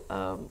আহিছো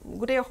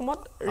গোটেই অসমত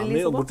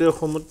ৰিলিজ হ'ব গোটেই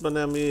অসমত মানে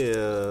আমি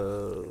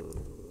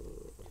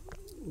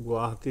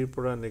গুৱাহাটীৰ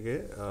পৰা এনেকে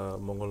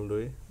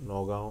মঙ্গলদৈ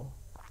নগাঁও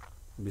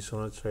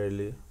বিশ্বনাথ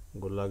চাৰিআলি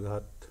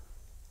গোলাঘাট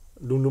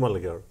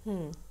ডুমডুমালৈকে আৰু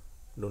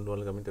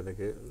ডুমডুমালৈকে আমি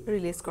তেনেকে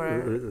ৰিলিজ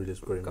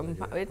কৰিম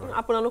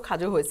আপোনালোক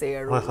সাজু হৈছে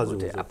আৰু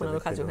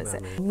আপোনালোক সাজু হৈছে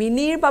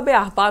মিনিৰ বাবে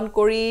আহ্বান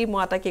কৰি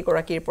মই এটা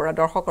কেইগৰাকীৰ পৰা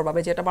দৰ্শকৰ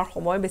বাবে যেটা আমাৰ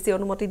সময় বেছি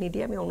অনুমতি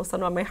নিদিয়ে আমি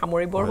অনুষ্ঠানো আমি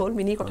সামৰিবৰ হ'ল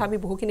মিনিৰ কথা আমি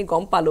বহুখিনি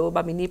গম পালো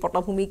বা মিনিৰ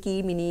পটভূমি কি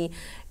মিনি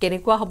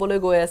কেনেকুৱা হ'বলৈ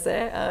গৈ আছে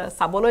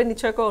চাবলৈ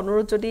নিশ্চয়কৈ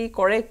অনুৰোধ যদি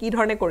কৰে কি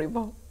ধৰণে কৰিব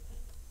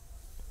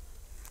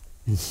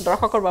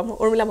দৰ্শকৰ বাবে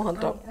উৰ্মিলা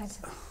মহন্ত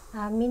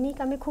মিনিক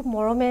আমি খুব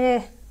মৰমেৰে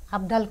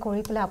আপডাল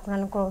কৰি পেলাই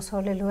আপোনালোকৰ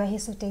ওচৰলৈ লৈ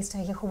আহিছোঁ 23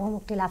 তাৰিখে শুভ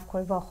মুক্তি লাভ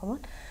কৰিব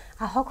অসমত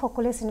আহক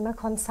সকলোৱে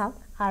চিনেমাখন চাওক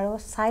আৰু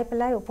চাই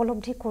পেলাই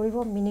উপলব্ধি কৰিব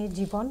মিনিৰ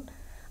জীৱন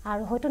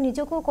আৰু হয়তো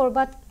নিজকো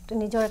কৰবাত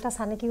নিজৰ এটা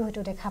চানেকি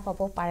হয়তো দেখা পাব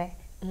পাৰে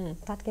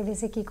তাতকে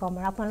বেছি কি কম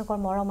আৰু আপোনালোকৰ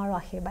মৰম আৰু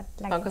আশীৰ্বাদ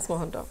লাগে পংকজ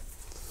মহন্ত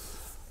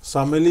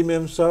চামেলি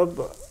মেম সাহেব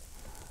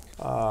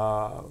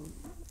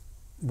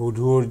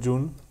বুধু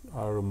অৰ্জুন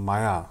আৰু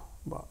মায়া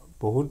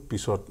বহুত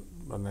পিছত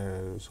মানে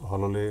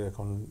হললে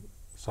এখন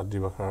ছাত্ৰী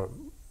ভাষাৰ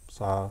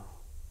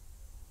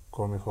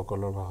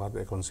কৰ্মীসকলৰ ভাষাত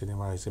এখন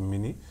সিনেমা আহিছে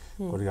মিনি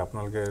গতিকে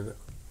আপোনালোকে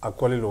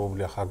আকোৱালি ল'ব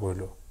বুলি আশা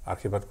কৰিলো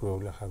আশীৰ্বাদ কৰিব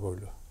বুলি আশা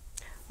কৰিলো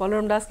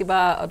বলৰাম দাস কিবা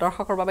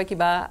দৰ্শকৰ বাবে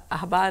কিবা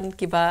আহ্বান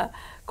কিবা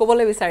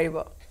ক'বলৈ বিচাৰিব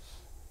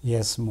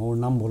ইয়েস মোৰ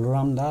নাম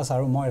বলৰাম দাস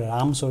আৰু মই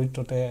ৰাম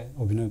চৰিত্ৰতে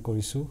অভিনয়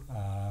কৰিছোঁ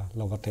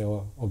লগতে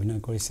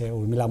অভিনয় কৰিছে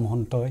উৰ্মিলা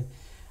মহন্তই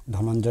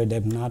ধনঞ্জয়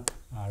দেৱনাথ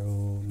আৰু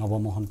নৱ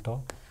মহন্ত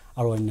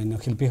আৰু অন্যান্য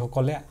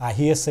শিল্পীসকলে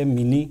আহি আছে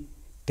মিনি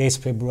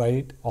 23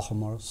 ফেব্ৰুৱাৰীত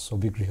অসমৰ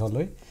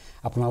ছবিগৃহলৈ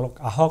আপোনালোক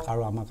আহক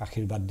আৰু আমাক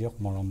আশীৰ্বাদ দিয়ক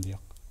মৰম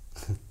দিয়ক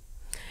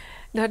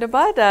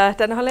ধন্যবাদ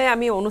তেনেহলে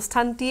আমি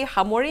অনুষ্ঠানটি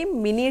সামৰিম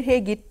মিনিৰ হে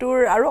গীতটোৰ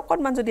আৰু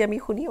অকণমান যদি আমি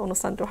শুনি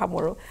অনুষ্ঠানটো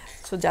সামৰো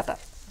সুজাতা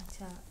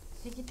আচ্ছা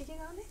এই গীতকে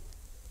গাওনে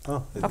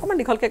অকণমান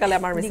দীঘলকে গালে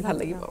আমাৰ বেছি ভাল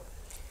লাগিব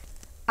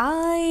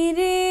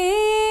আইৰে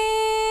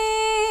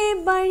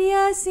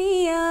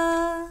বাৰিয়াছিয়া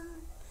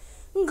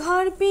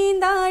ঘৰ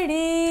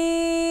পিন্দাৰে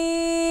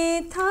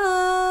থা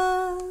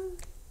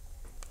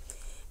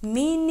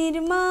মিনিৰ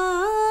মা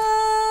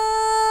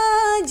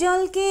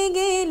জলকে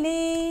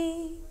গেলে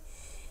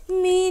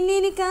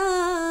মিনিৰ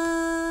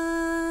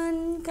কান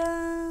কা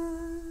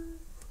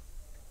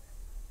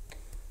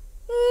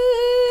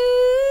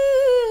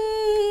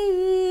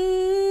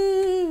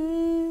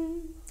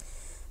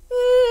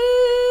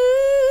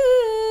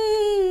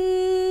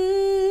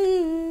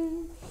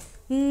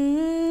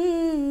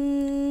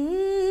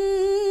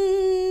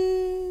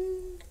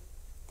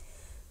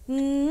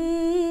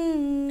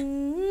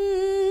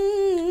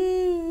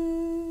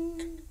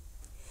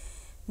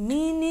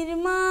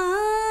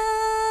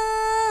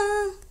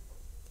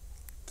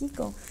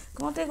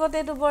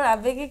গতে তো বৰ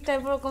আবেগিক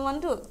টাইপৰ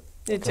কমানটো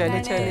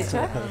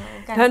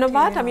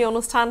ধন্যবাদ আমি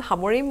অনুষ্ঠান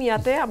সামৰিম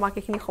ইয়াতে আমাক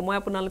এইখিনি সময়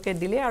আপোনালোকে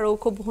দিলে আৰু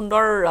খুব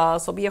সুন্দৰ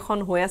ছবি এখন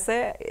হৈ আছে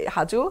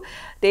হাজু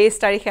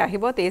 23 তাৰিখে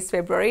আহিব 23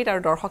 ফেব্ৰুৱাৰীত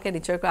আৰু দৰ্শকে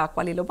নিশ্চয়কৈ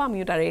আকোৱালি ল'ব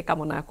আমিও তাৰে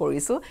কামনা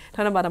কৰিছো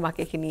ধন্যবাদ আমাক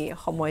এইখিনি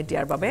সময়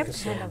দিয়াৰ বাবে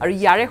আৰু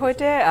ইয়াৰে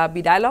সৈতে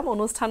বিদায় ল'ম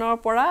অনুষ্ঠানৰ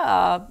পৰা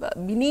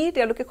মিনি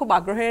তেওঁলোকে খুব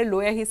আগ্ৰহেৰে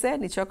লৈ আহিছে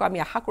নিশ্চয়কৈ আমি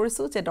আশা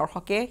কৰিছো যে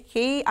দৰ্শকে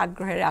সেই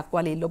আগ্ৰহেৰে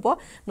আকোৱালি ল'ব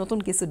নতুন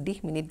কিছু দিশ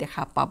মিনিত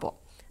দেখা পাব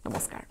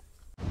নমস্কাৰ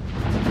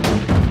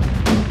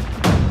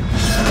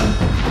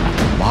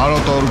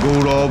ভাৰতৰ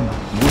গৌৰৱ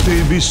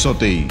গোটেই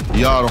বিশ্বতেই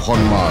ইয়াৰ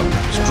সন্মান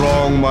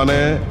ষ্ট্ৰং মানে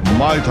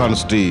মাইথান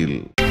ষ্টীল